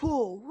 because a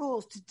pool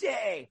rules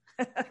today.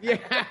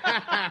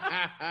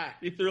 Yeah.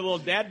 You threw a little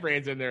Dad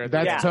Brains in there.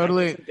 That's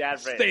totally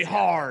stay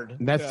hard.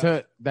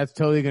 That's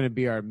totally going to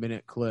be our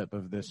minute clip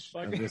of this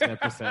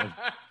episode.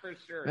 For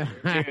sure.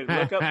 Dude,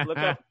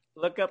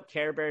 look up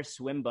Care Bear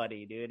Swim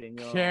Buddy, dude. And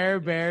Care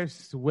Bear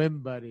Swim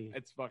Buddy.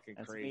 It's fucking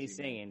That's crazy. That's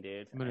me singing,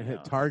 dude. I'm going to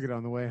hit Target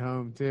on the way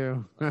home,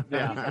 too.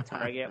 Yeah,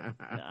 Target.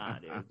 Nah,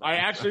 dude. I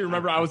actually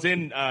remember I was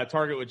in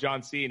Target with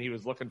John C. and he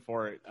was looking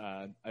for it.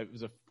 It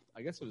was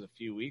I guess it was a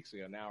few weeks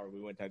ago now, where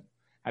we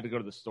had to go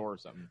to the store or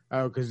something.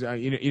 Oh, because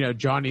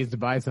John needs to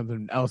buy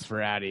something else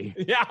for Addie.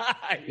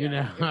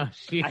 Yeah.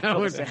 She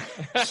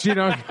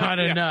don't got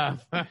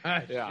enough.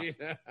 Yeah.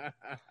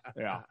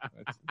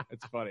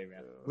 It's funny,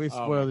 man. We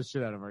spoil the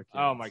shit out of our kids.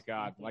 Oh my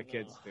God, my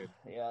kids, dude.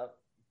 Yeah.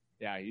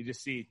 Yeah, you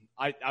just see.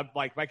 I'm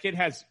like, my kid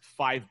has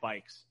 5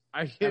 bikes.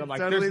 I And I'm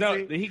like,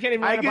 he can't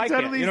even ride a bike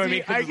yet. You know what I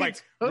mean? Because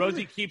like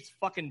Rosie keeps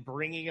fucking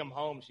bringing him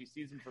home. She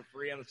sees him for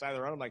free on the side of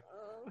the road. I'm like,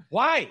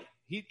 why?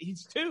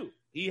 He's 2.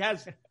 He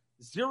has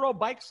 0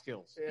 bike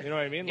skills. You know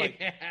what I mean? Like,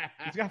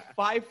 he's got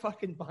 5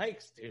 fucking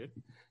bikes, dude.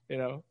 You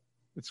know,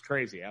 it's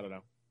crazy. I don't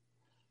know.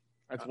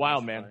 That's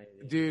wild, man.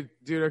 Dude.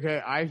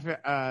 Okay.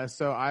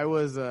 So I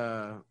was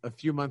a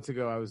few months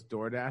ago. I was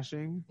door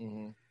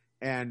dashing,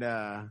 and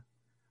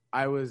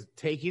I was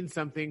taking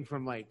something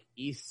from like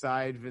East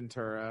Side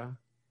Ventura,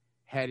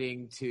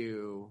 heading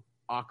to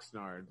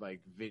Oxnard, like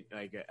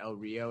El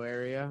Rio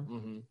area.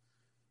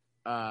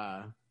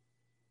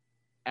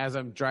 As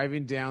I'm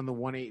driving down the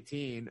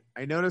 118,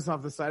 I notice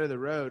off the side of the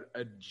road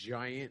a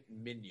giant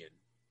Minion,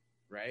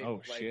 right?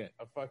 Oh, like shit.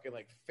 A fucking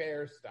like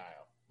fair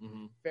style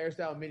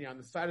Minion on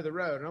the side of the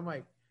road. And I'm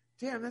like,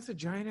 damn, that's a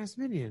giant ass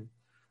Minion.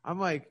 I'm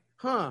like,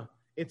 huh.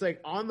 It's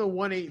like on the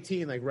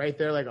 118, like right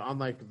there, like on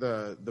like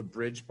the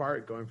bridge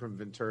part going from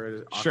Ventura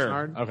to Oxnard.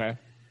 Sure. Okay.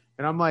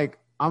 And I'm like,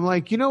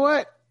 you know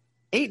what?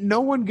 Ain't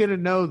no one gonna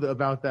know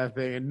about that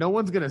thing, and no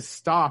one's gonna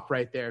stop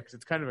right there because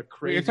it's kind of a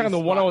crazy. You're talking the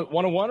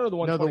 101 or the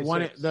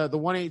 126? No, the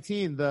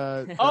 118.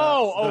 Like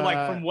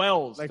from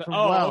Wells, like from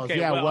Wells. Okay,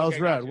 yeah, Wells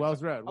okay, Road. Gotcha.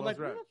 Wells Road. I'm Wells like,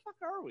 Road. where the fuck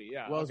are we?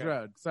 Yeah, Wells okay.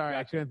 Road. Sorry,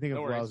 I couldn't think of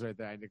No Wells worries. right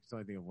there. I could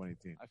only think of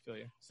 118. I feel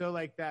you. So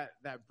like that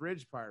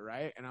bridge part,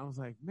 right? And I was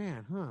like,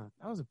 man,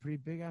 that was a pretty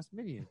big ass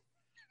Minion.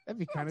 That'd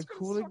be kind of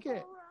cool to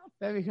get.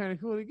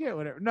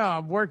 Whatever. No,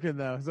 I'm working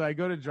though, so I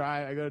go to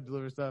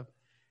deliver stuff.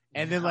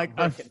 And then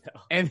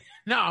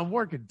I'm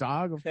working,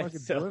 dog. I'm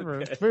fucking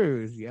delivering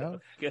food, yo.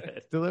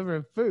 Good.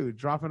 Delivering food,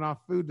 dropping off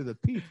food to the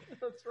people.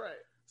 That's right.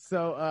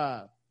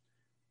 So,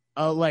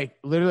 like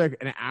literally like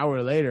an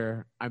hour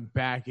later, I'm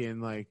back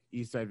in like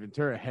East Side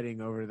Ventura, heading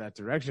over that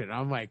direction. And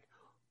I'm like,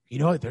 you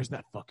know what? There's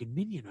that fucking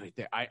Minion right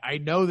there. I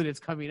know that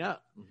it's coming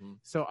up.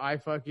 So I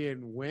fucking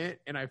went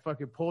and I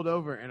fucking pulled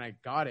over and I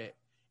got it,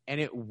 and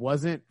it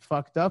wasn't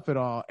fucked up at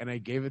all. And I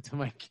gave it to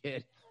my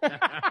kid.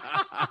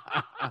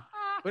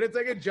 But it's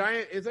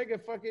like a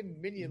fucking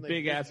Minion. Like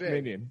big ass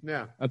Minion.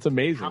 Yeah. That's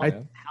amazing.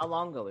 How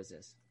long ago was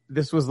this?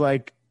 This was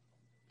like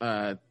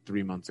 3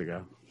 months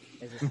ago.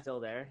 Is it still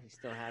there? He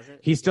still has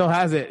it? He still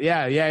has it.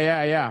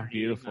 Yeah.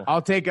 Beautiful.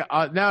 I'll take it.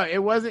 No, it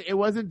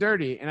wasn't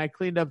dirty, and I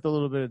cleaned up the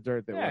little bit of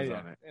dirt that was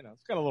on it. You know,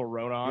 it's got a little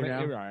road on it.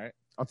 You're all right.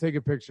 I'll take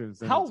a picture and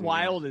send How it to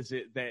wild is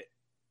it that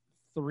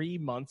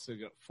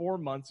 4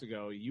 months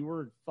ago, you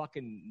were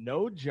fucking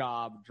no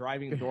job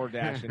driving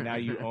DoorDash, and now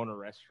you own a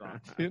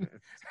restaurant, dude?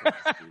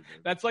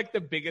 That's like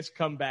the biggest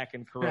comeback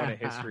in Corona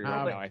history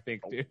right now, I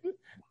think, dude.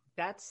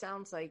 That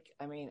sounds like,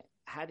 I mean,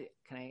 can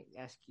I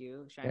ask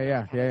you, Shine?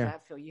 Yeah. How does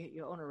that feel?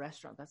 You own a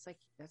restaurant. That's like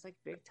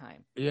big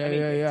time.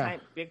 Yeah.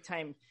 Big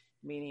time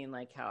meaning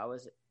like how I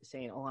was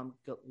saying, oh, I'm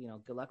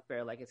Galluck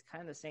Bear. Like it's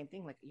kind of the same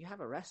thing. Like you have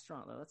a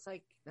restaurant though. That's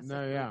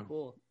really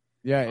cool.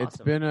 Yeah,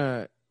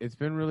 awesome. It's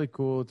been really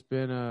cool. It's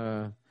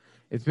I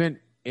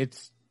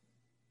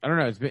don't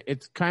know.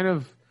 It's kind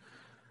of,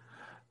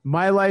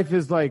 my life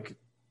is like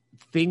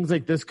things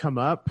like this come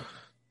up,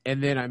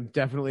 and then I'm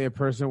definitely a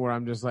person where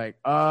I'm just like,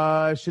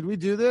 should we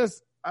do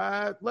this?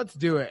 Let's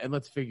do it and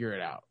let's figure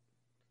it out.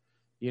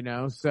 You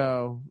know,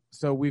 so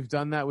we've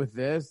done that with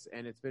this,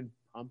 and it's been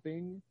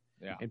pumping.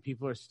 Yeah. And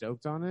people are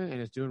stoked on it,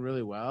 and it's doing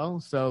really well.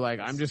 So like,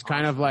 I'm just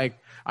kind of like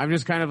in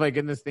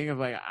this thing of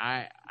like,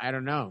 I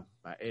don't know.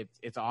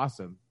 It's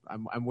awesome.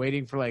 I'm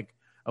waiting for like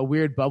a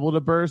weird bubble to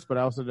burst, but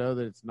I also know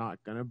that it's not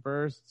gonna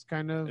burst. It's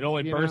kind of, it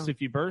only bursts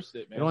if you burst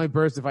it, man. It only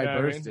bursts if I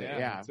burst it.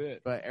 Yeah. That's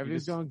it. But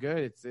everything's going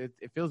good.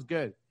 It feels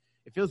good.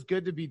 It feels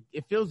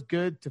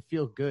good to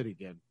feel good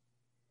again.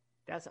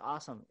 That's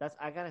awesome.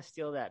 I gotta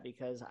steal that,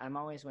 because I'm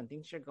always, when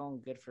things are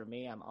going good for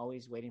me, I'm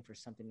always waiting for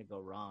something to go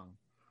wrong.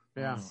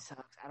 Yeah. It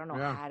sucks. I don't know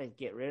how to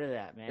get rid of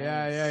that, man.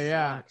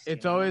 Yeah. Sucks,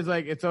 it's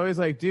always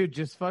like, dude,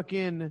 just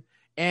fucking,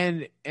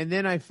 and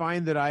then I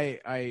find that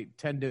I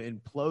tend to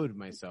implode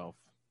myself.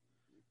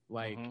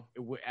 Like,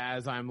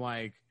 as I'm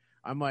like,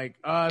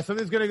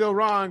 something's going to go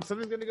wrong.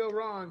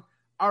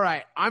 All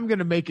right, I'm going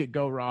to make it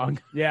go wrong.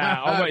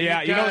 Yeah.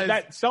 Yeah. You know,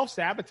 that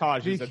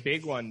self-sabotage is a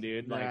big one,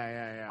 dude. Like,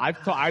 yeah.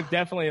 I've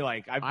definitely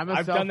like,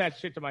 I've done that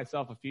shit to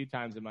myself a few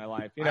times in my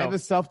life. You know, I have a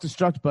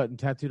self-destruct button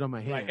tattooed on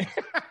my hand. Right.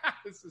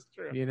 This is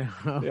true. You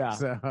know? Yeah.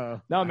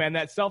 So. No, man,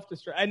 that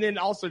self-destruct. And then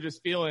also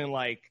just feeling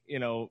like, you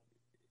know,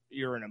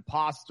 you're an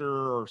imposter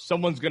or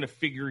someone's going to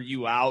figure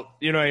you out.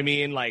 You know what I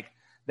mean? Like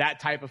that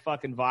type of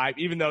fucking vibe,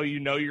 even though you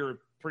know you're a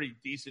pretty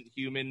decent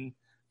human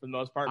for the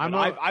most part.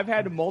 But I've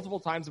had multiple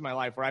times in my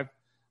life where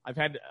I've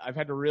had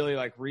to really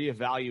like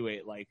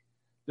reevaluate. Like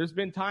there's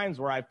been times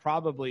where I've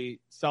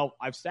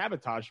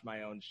sabotaged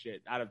my own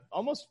shit out of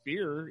almost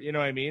fear, you know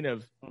what I mean?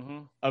 Of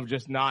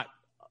just not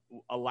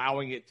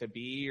allowing it to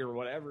be or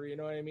whatever, you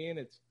know what I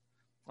mean?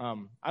 I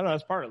don't know.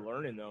 That's part of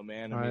learning, though,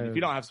 man. I mean, if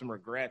you don't have some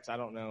regrets, I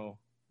don't know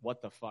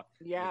what the fuck.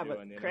 Yeah, you're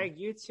but doing, Craig,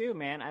 you too,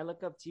 man. I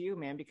look up to you,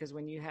 man, because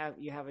when you have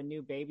a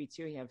new baby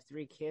too, you have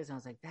 3 kids. And I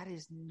was like, that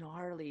is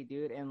gnarly,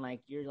 dude, and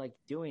like you're like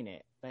doing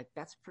it. Like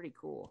that's pretty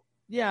cool.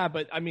 Yeah,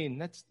 but I mean,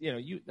 that's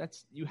you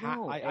have.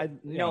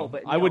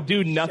 But I would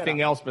do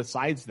nothing else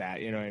besides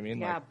that. You know what I mean?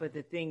 Yeah, but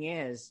the thing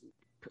is,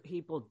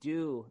 people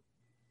do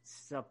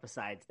stuff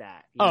besides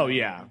that.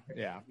 Yeah.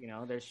 You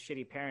know, there's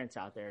shitty parents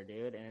out there,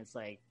 dude, and it's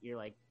like you're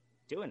like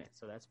doing it,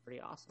 so that's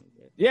pretty awesome,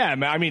 dude. Yeah,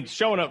 man. I mean,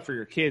 showing up for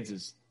your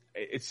kids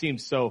it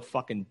seems so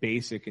fucking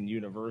basic and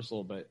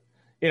universal, but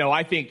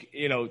I think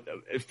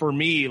for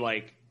me,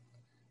 like,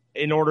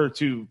 in order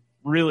to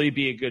really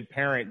be a good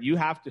parent, you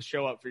have to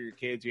show up for your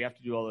kids. You have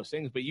to do all those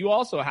things, but you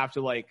also have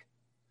to like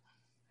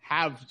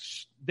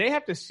they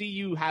have to see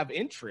you have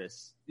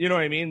interests. You know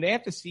what I mean? They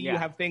have to see you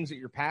have things that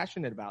you're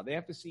passionate about. They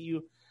have to see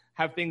you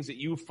have things that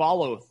you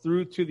follow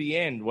through to the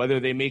end, whether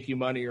they make you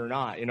money or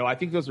not. I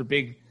think those are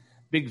big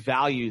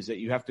values that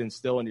you have to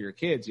instill into your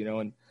kids,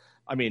 and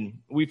I mean,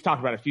 we've talked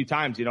about it a few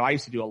times, I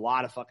used to do a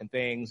lot of fucking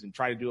things and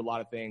try to do a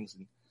lot of things.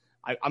 And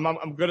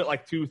I'm good at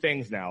like 2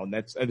 things now. And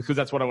that's because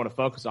that's what I want to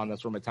focus on.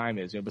 That's where my time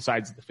is,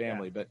 besides the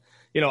family. Yeah.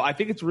 But, I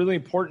think it's really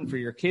important for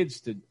your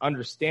kids to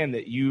understand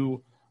that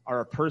you are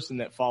a person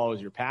that follows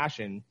your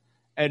passion,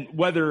 and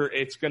whether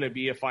it's going to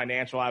be a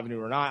financial avenue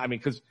or not. I mean,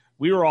 because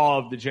we were all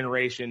of the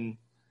generation,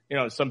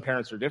 some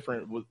parents are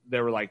different. They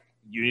were like,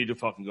 you need to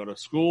fucking go to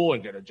school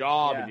and get a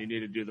job and you need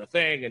to do the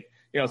thing.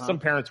 And, some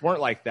parents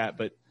weren't like that,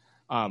 but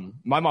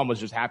my mom was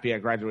just happy I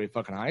graduated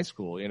fucking high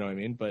school. You know what I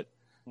mean? But,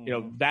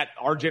 that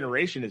our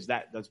generation is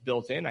that's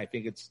built in. I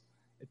think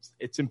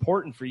it's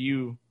important for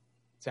you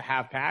to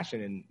have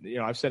passion. And,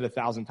 I've said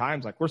 1,000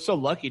 times, like, we're so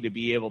lucky to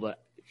be able to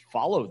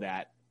follow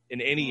that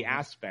in any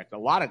aspect. A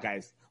lot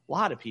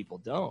of people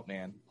don't,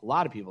 man. A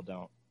lot of people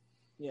don't.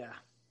 Yeah.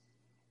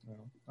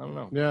 I don't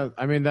know. Yeah.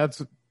 I mean,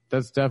 that's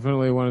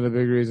definitely one of the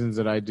big reasons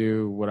that I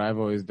do what I've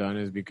always done,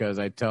 is because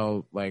I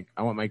tell, like,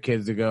 I want my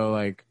kids to go,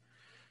 like,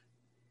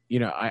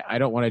 I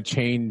don't want to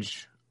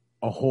change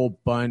a whole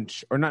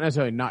bunch, or not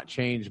necessarily not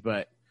change,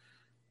 but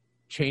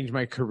change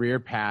my career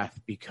path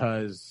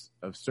because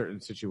of certain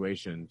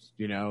situations,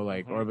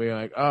 or be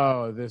like,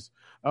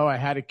 I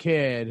had a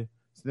kid,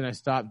 so then I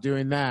stopped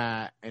doing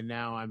that, and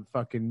now I'm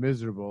fucking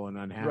miserable and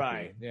unhappy.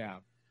 Right, yeah.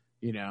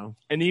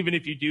 And even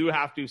if you do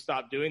have to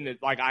stop doing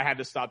that, like I had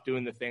to stop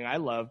doing the thing I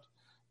loved,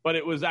 but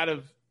it was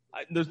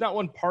there's not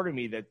one part of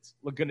me that's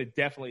going to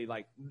definitely,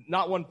 like,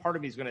 not one part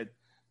of me is going to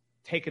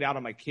take it out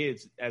on my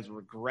kids as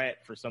regret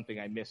for something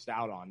I missed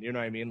out on. You know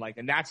what I mean? Like,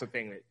 and that's the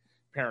thing that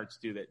parents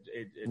do that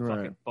it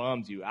fucking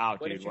bums you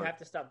out. What did you have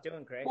to stop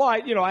doing, Craig? Well,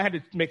 I had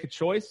to make a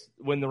choice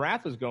when the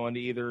Wrath was going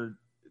to either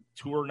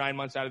tour 9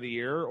 months out of the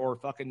year or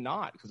fucking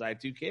not, because I had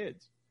 2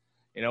 kids,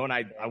 and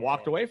I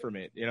walked away from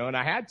it, and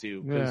I had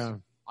to, because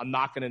I'm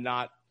not going to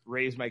not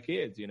raise my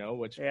kids,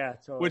 which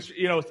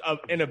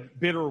in a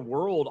bitter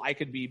world, I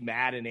could be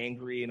mad and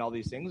angry and all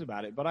these things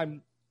about it, but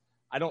I'm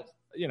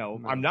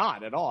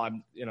not at all.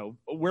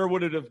 Where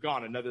would it have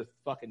gone? Another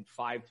fucking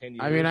 5-10 years?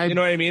 I mean, you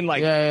know what I mean?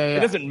 Like,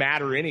 it doesn't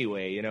matter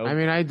anyway, I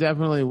mean, I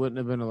definitely wouldn't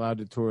have been allowed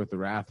to tour with the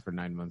Wrath for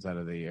 9 months out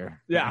of the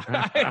year. Yeah.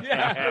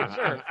 Yeah,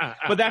 sure.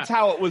 But that's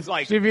how it was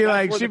like. She'd be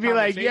like,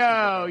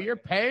 yo, you're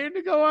paying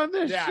to go on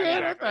this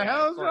shit? What the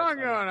hell is wrong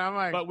going? I'm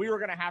like, but we were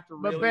going to have to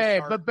really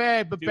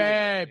babe,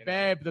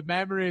 the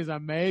memories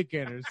I'm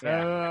making are so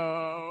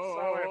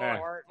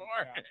important,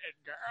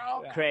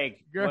 girl. Yeah. Craig,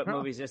 what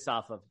movie is this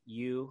off of?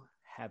 You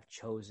have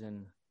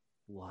chosen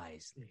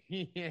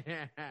wisely.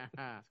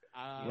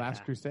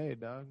 Last Crusade,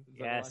 dog.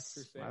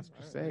 Yes. Last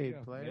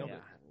Crusade. Play. Yeah,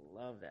 I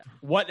love that.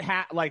 What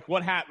happened?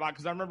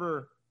 Because I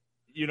remember,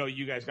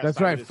 you guys got.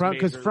 That's right.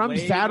 Because From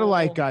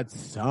Satellite got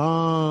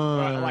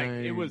signed. Like,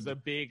 it was a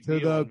big to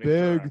deal the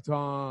big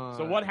time.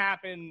 So what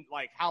happened?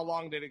 Like, how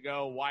long did it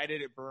go? Why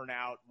did it burn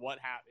out? What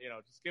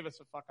happened? Just give us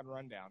a fucking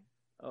rundown.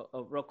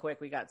 Oh, real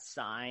quick, we got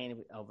signed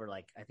over,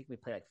 like, I think we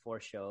played like 4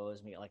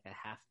 shows. We got like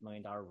a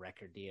 $500,000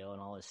 record deal and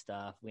all this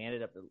stuff. We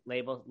ended up, the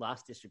label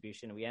lost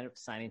distribution. We ended up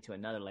signing to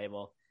another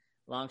label.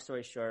 Long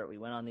story short, we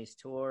went on these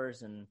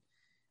tours, and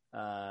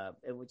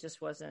it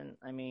just wasn't,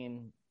 I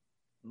mean,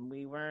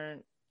 we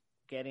weren't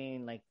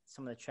getting like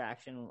some of the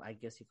traction, I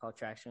guess you call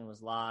traction,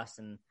 was lost,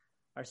 and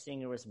our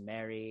singer was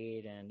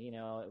married, and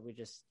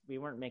we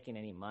weren't making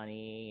any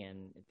money,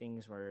 and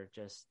things were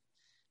just,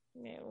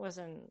 it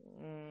wasn't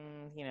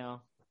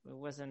it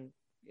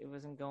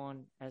wasn't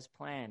going as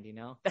planned,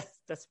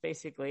 that's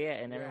basically it.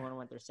 And everyone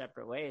went their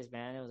separate ways,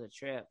 man. It was a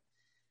trip.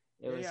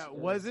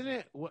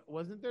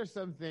 Wasn't there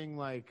something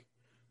like,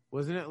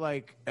 wasn't it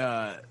like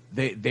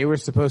they were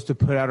supposed to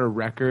put out a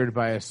record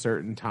by a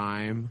certain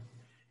time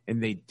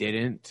and they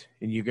didn't,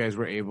 and you guys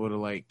were able to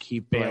like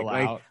keep bail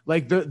out,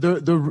 like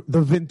the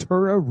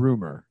Ventura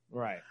rumor,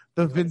 right?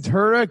 The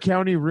Ventura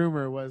County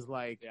rumor was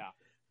like,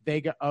 they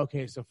got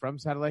so From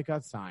Satellite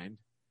got signed,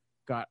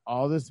 got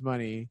all this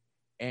money,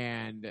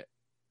 and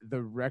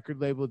the record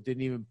label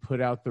didn't even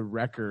put out the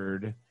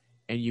record,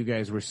 and you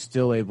guys were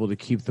still able to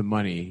keep the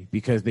money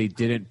because they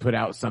didn't put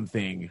out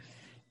something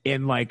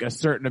in like a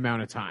certain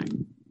amount of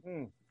time.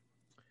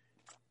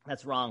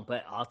 That's wrong,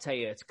 but I'll tell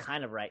you, it's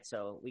kind of right.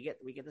 So we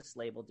get this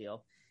label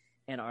deal,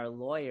 and our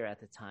lawyer at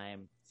the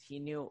time, he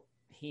knew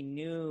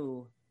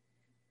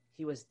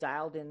he was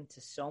dialed into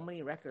so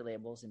many record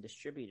labels and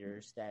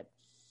distributors that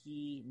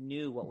he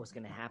knew what was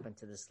going to happen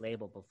to this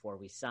label before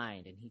we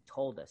signed. And he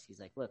told us, he's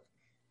like, look,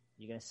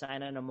 you're going to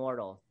sign an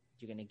Immortal.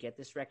 You're going to get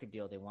this record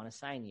deal. They want to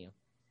sign you.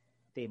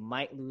 They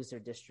might lose their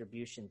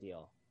distribution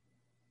deal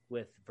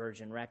with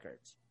Virgin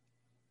Records.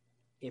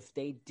 If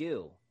they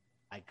do,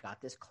 I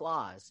got this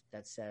clause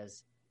that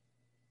says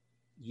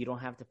you don't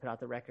have to put out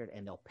the record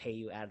and they'll pay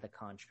you out of the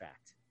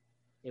contract.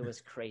 It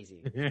was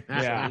crazy.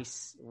 Yeah.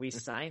 So we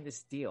signed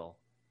this deal.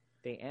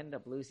 They end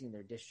up losing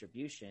their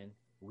distribution.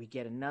 We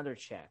get another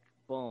check.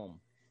 Boom.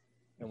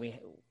 And we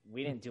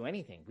didn't do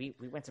anything. We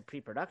went to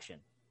pre-production.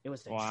 It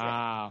was a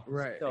wow. check.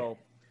 Right. So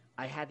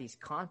I had these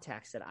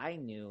contacts that I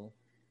knew.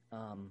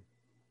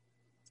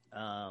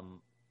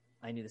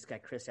 I knew this guy,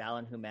 Chris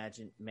Allen, who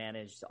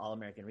managed All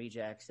American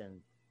Rejects and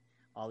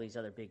all these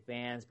other big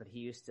bands, but he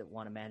used to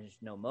want to manage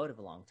No Motive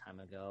a long time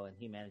ago, and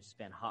he managed this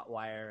band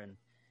Hotwire,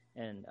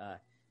 and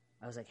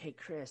I was like, hey,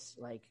 Chris,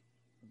 like,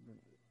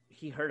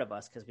 he heard of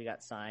us because we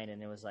got signed,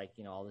 and it was like,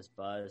 you know, all this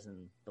buzz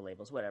and the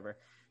labels, whatever.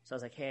 So I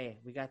was like, hey,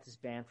 we got this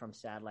band from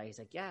Satellite. He's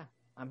like, yeah,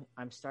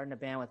 I'm starting a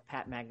band with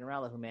Pat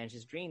Magnarella, who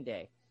manages Green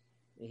Day.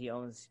 He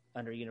owns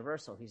under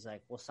Universal. He's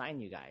like, we'll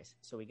sign you guys.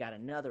 So we got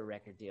another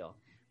record deal.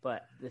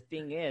 But the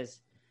thing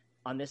is,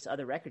 on this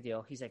other record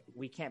deal, he's like,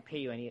 we can't pay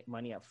you any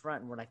money up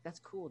front. And we're like, that's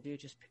cool, dude.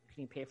 Just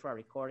can you pay for our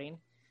recording?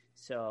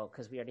 So,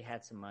 because we already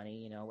had some money,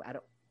 you know,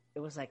 it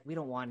was like, we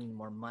don't want any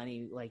more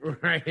money. Like,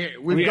 right.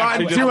 We've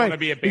gotten too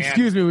much.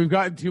 Excuse me. We've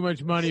gotten too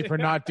much money for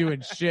not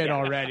doing shit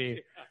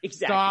already.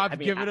 Exactly. Stop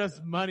giving us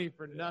money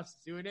for not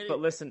doing anything. But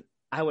listen,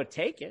 I would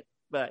take it.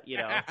 But, you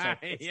know,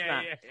 it's Yeah,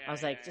 not. yeah, I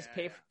was like, yeah, just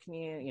pay for,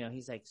 can you know,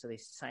 he's like, so they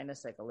signed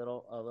us like a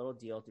little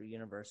deal through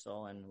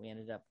Universal, and we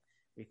ended up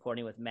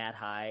recording with Matt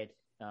Hyde,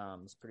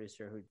 his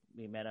producer, who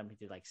we met him. He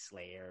did like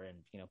Slayer and,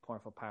 you know,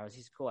 Pornful Powers.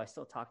 He's cool. I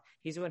still talk.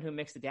 He's the one who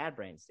mixed the Dad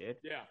Brains, dude.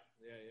 Yeah.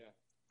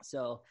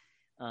 So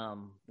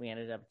we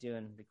ended up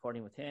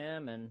recording with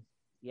him, and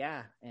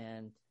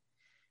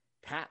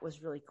Pat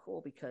was really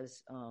cool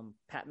because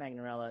Pat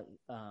Magnarella,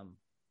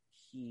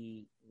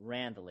 he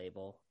ran the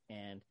label,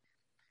 and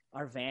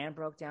our van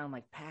broke down. I'm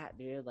like, Pat,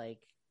 dude, like,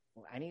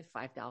 I need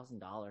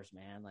 $5,000,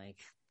 man, like,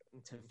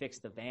 to fix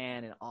the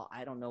van and all.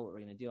 I don't know what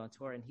we're gonna do on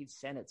tour, and he'd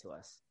send it to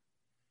us.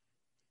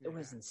 It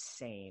was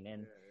insane,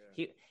 and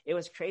it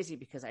was crazy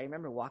because I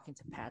remember walking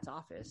to Pat's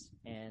office,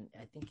 and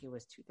I think it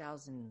was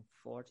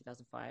 2004,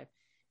 2005,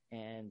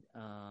 and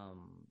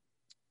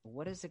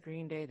what is the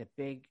Green Day? The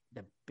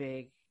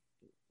big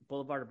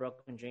Boulevard of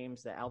Broken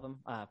Dreams, the album.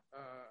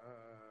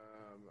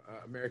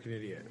 American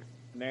Idiot.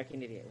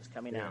 American Idiot was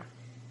coming out.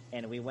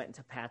 And we went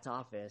into Pat's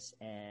office,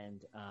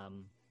 and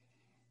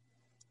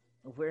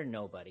we're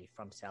nobody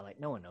from Satellite.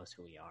 No one knows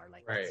who we are.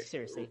 Like, right.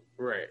 Seriously.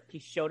 Right. He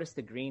showed us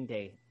the Green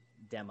Day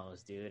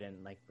demos, dude,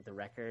 and like with the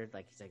record,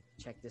 like, he's like,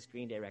 check this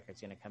Green Day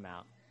record's gonna come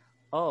out.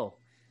 Oh,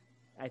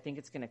 I think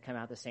it's gonna come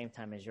out the same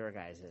time as your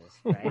guys' is,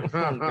 right?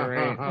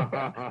 Great.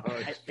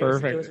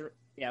 Perfect.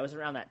 It was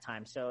around that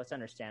time, so it's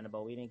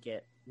understandable.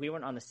 We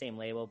weren't on the same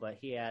label, but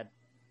he had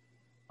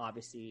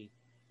obviously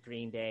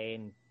Green Day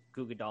and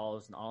Goo Goo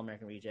Dolls and All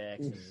American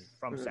Rejects and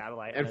From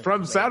Satellite. And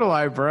From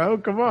Satellite, bro.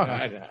 Come on.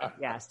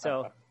 Yeah,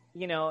 so,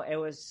 you know, it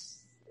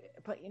was,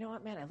 but you know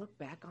what, man? I look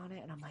back on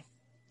it and I'm like,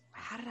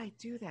 how did I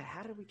do that?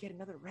 How did we get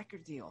another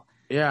record deal?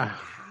 Yeah.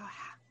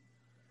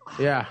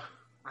 Yeah.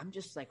 I'm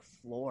just like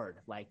floored.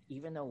 Like,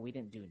 even though we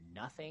didn't do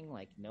nothing,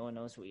 like, no one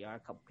knows who we are. A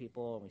couple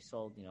people, and we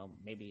sold, you know,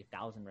 maybe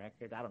 1,000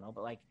 records. I don't know,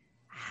 but like,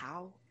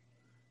 how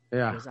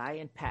was I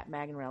in Pat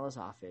Magnarella's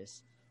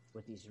office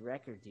with these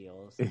record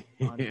deals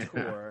on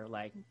tour?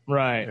 Like,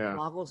 right. It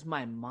boggles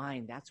my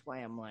mind. That's why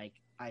I'm like,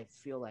 I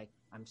feel like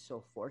I'm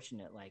so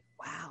fortunate. Like,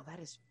 wow, that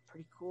is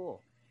pretty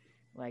cool.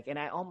 Like, and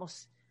I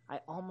almost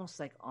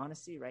like,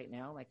 honestly, right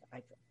now, like,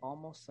 I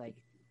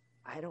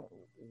don't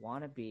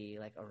want to be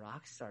like a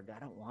rock star. I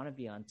don't want to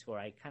be on tour.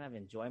 I kind of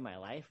enjoy my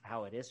life,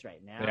 how it is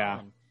right now. Yeah.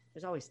 And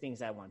there's always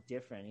things I want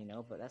different, you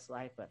know, but that's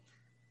life. But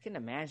I couldn't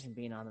imagine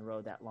being on the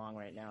road that long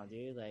right now,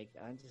 dude. Like,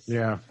 I'm just,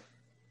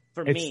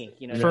 for me,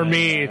 you know. For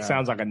me, it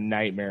sounds like a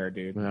nightmare,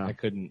 dude. Yeah. I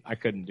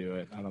couldn't do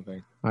it. I don't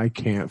think. I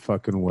can't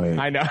fucking wait.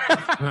 I know.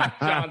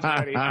 John's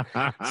ready.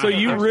 So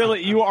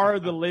you are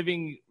the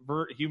living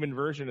human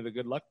version of the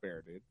Good Luck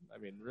Bear, dude. I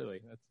mean,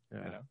 really, that's,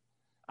 you know,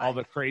 all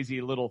the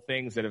crazy little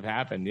things that have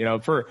happened, you know,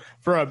 for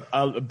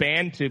a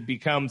band to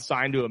become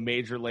signed to a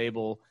major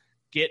label,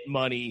 get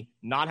money,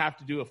 not have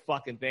to do a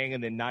fucking thing,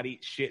 and then not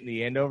eat shit in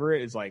the end over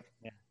it is like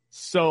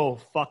so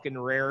fucking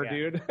rare,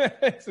 dude.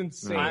 It's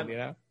insane, you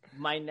know.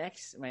 My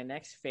next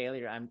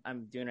failure,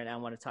 I'm doing it. I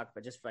want to talk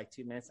about just for like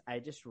 2 minutes. I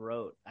just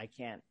wrote. I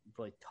can't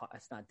really talk.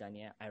 It's not done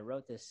yet. I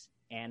wrote this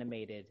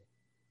animated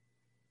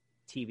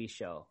TV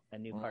show, a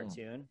new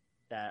cartoon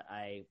that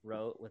I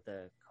wrote with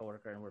a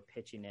coworker, and we're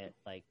pitching it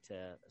like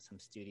to some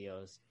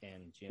studios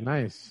in June.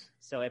 Nice.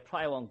 So it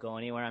probably won't go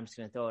anywhere. I'm just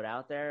gonna throw it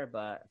out there,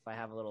 but if I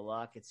have a little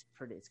luck, it's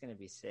gonna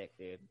be sick,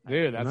 dude.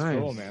 Dude, that's nice.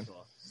 cool, man.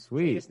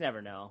 Sweet. So you just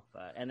never know.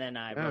 But and then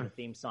I wrote a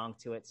theme song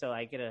to it, so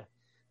I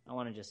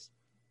want to just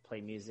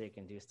play music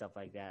and do stuff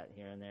like that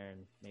here and there,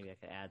 and maybe I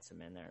could add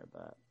some in there.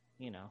 But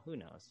who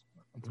knows?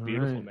 It's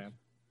beautiful, man.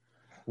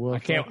 Well, I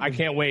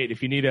can't wait.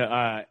 If you need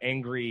a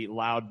angry,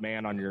 loud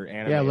man on your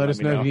anime, let us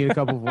know if you need a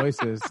couple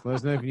voices. Let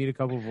us know if you need a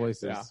couple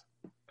voices. Yeah.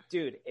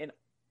 Dude, and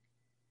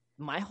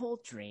my whole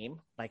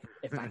dream, like,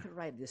 if I could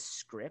write this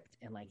script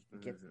and like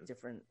get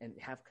different and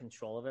have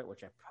control of it,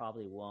 which I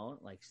probably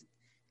won't, like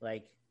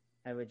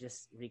I would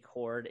just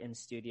record in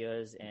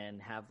studios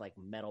and have like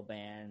metal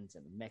bands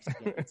and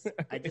Mexicans.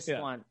 I just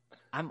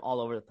I'm all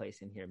over the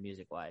place in here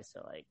music wise,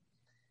 so like.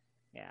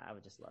 Yeah, I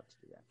would just love to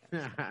do that.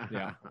 Kind of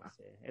yeah.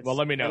 Well,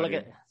 let me know.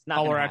 It's not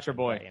Holler gonna at happen, your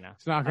boy. But,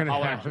 It's not going to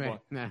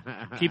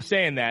happen. Keep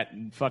saying that,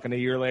 and fucking a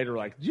year later,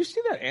 like, did you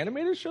see that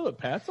animated show that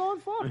Pat's on?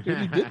 Fuck, dude,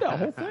 he did that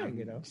whole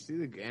thing, See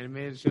the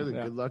animated show, the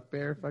Good Luck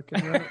Bear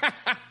fucking wrote?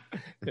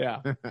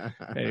 Yeah.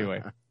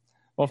 Anyway.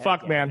 Well,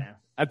 fuck, man.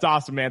 That's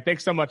awesome, man.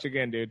 Thanks so much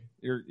again, dude.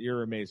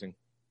 You're amazing.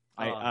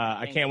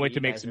 I can't wait to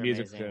make some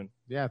music soon.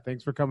 Yeah,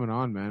 thanks for coming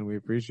on, man. We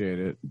appreciate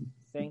it.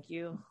 Thank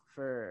you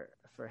for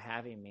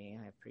having me.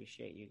 I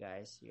appreciate you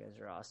guys. You guys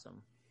are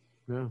awesome.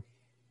 Yeah.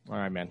 All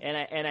right, man.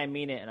 And I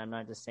mean it, and I'm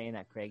not just saying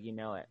that, Craig. You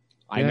know it.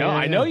 I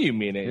know you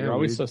mean it. You're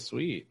always so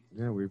sweet.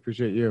 Yeah, we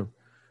appreciate you.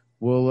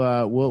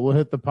 We'll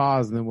hit the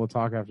pause and then we'll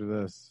talk after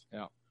this.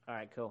 Yeah. All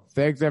right, cool.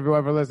 Thanks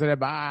everyone for listening.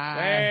 Bye.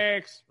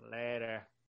 Thanks. Later.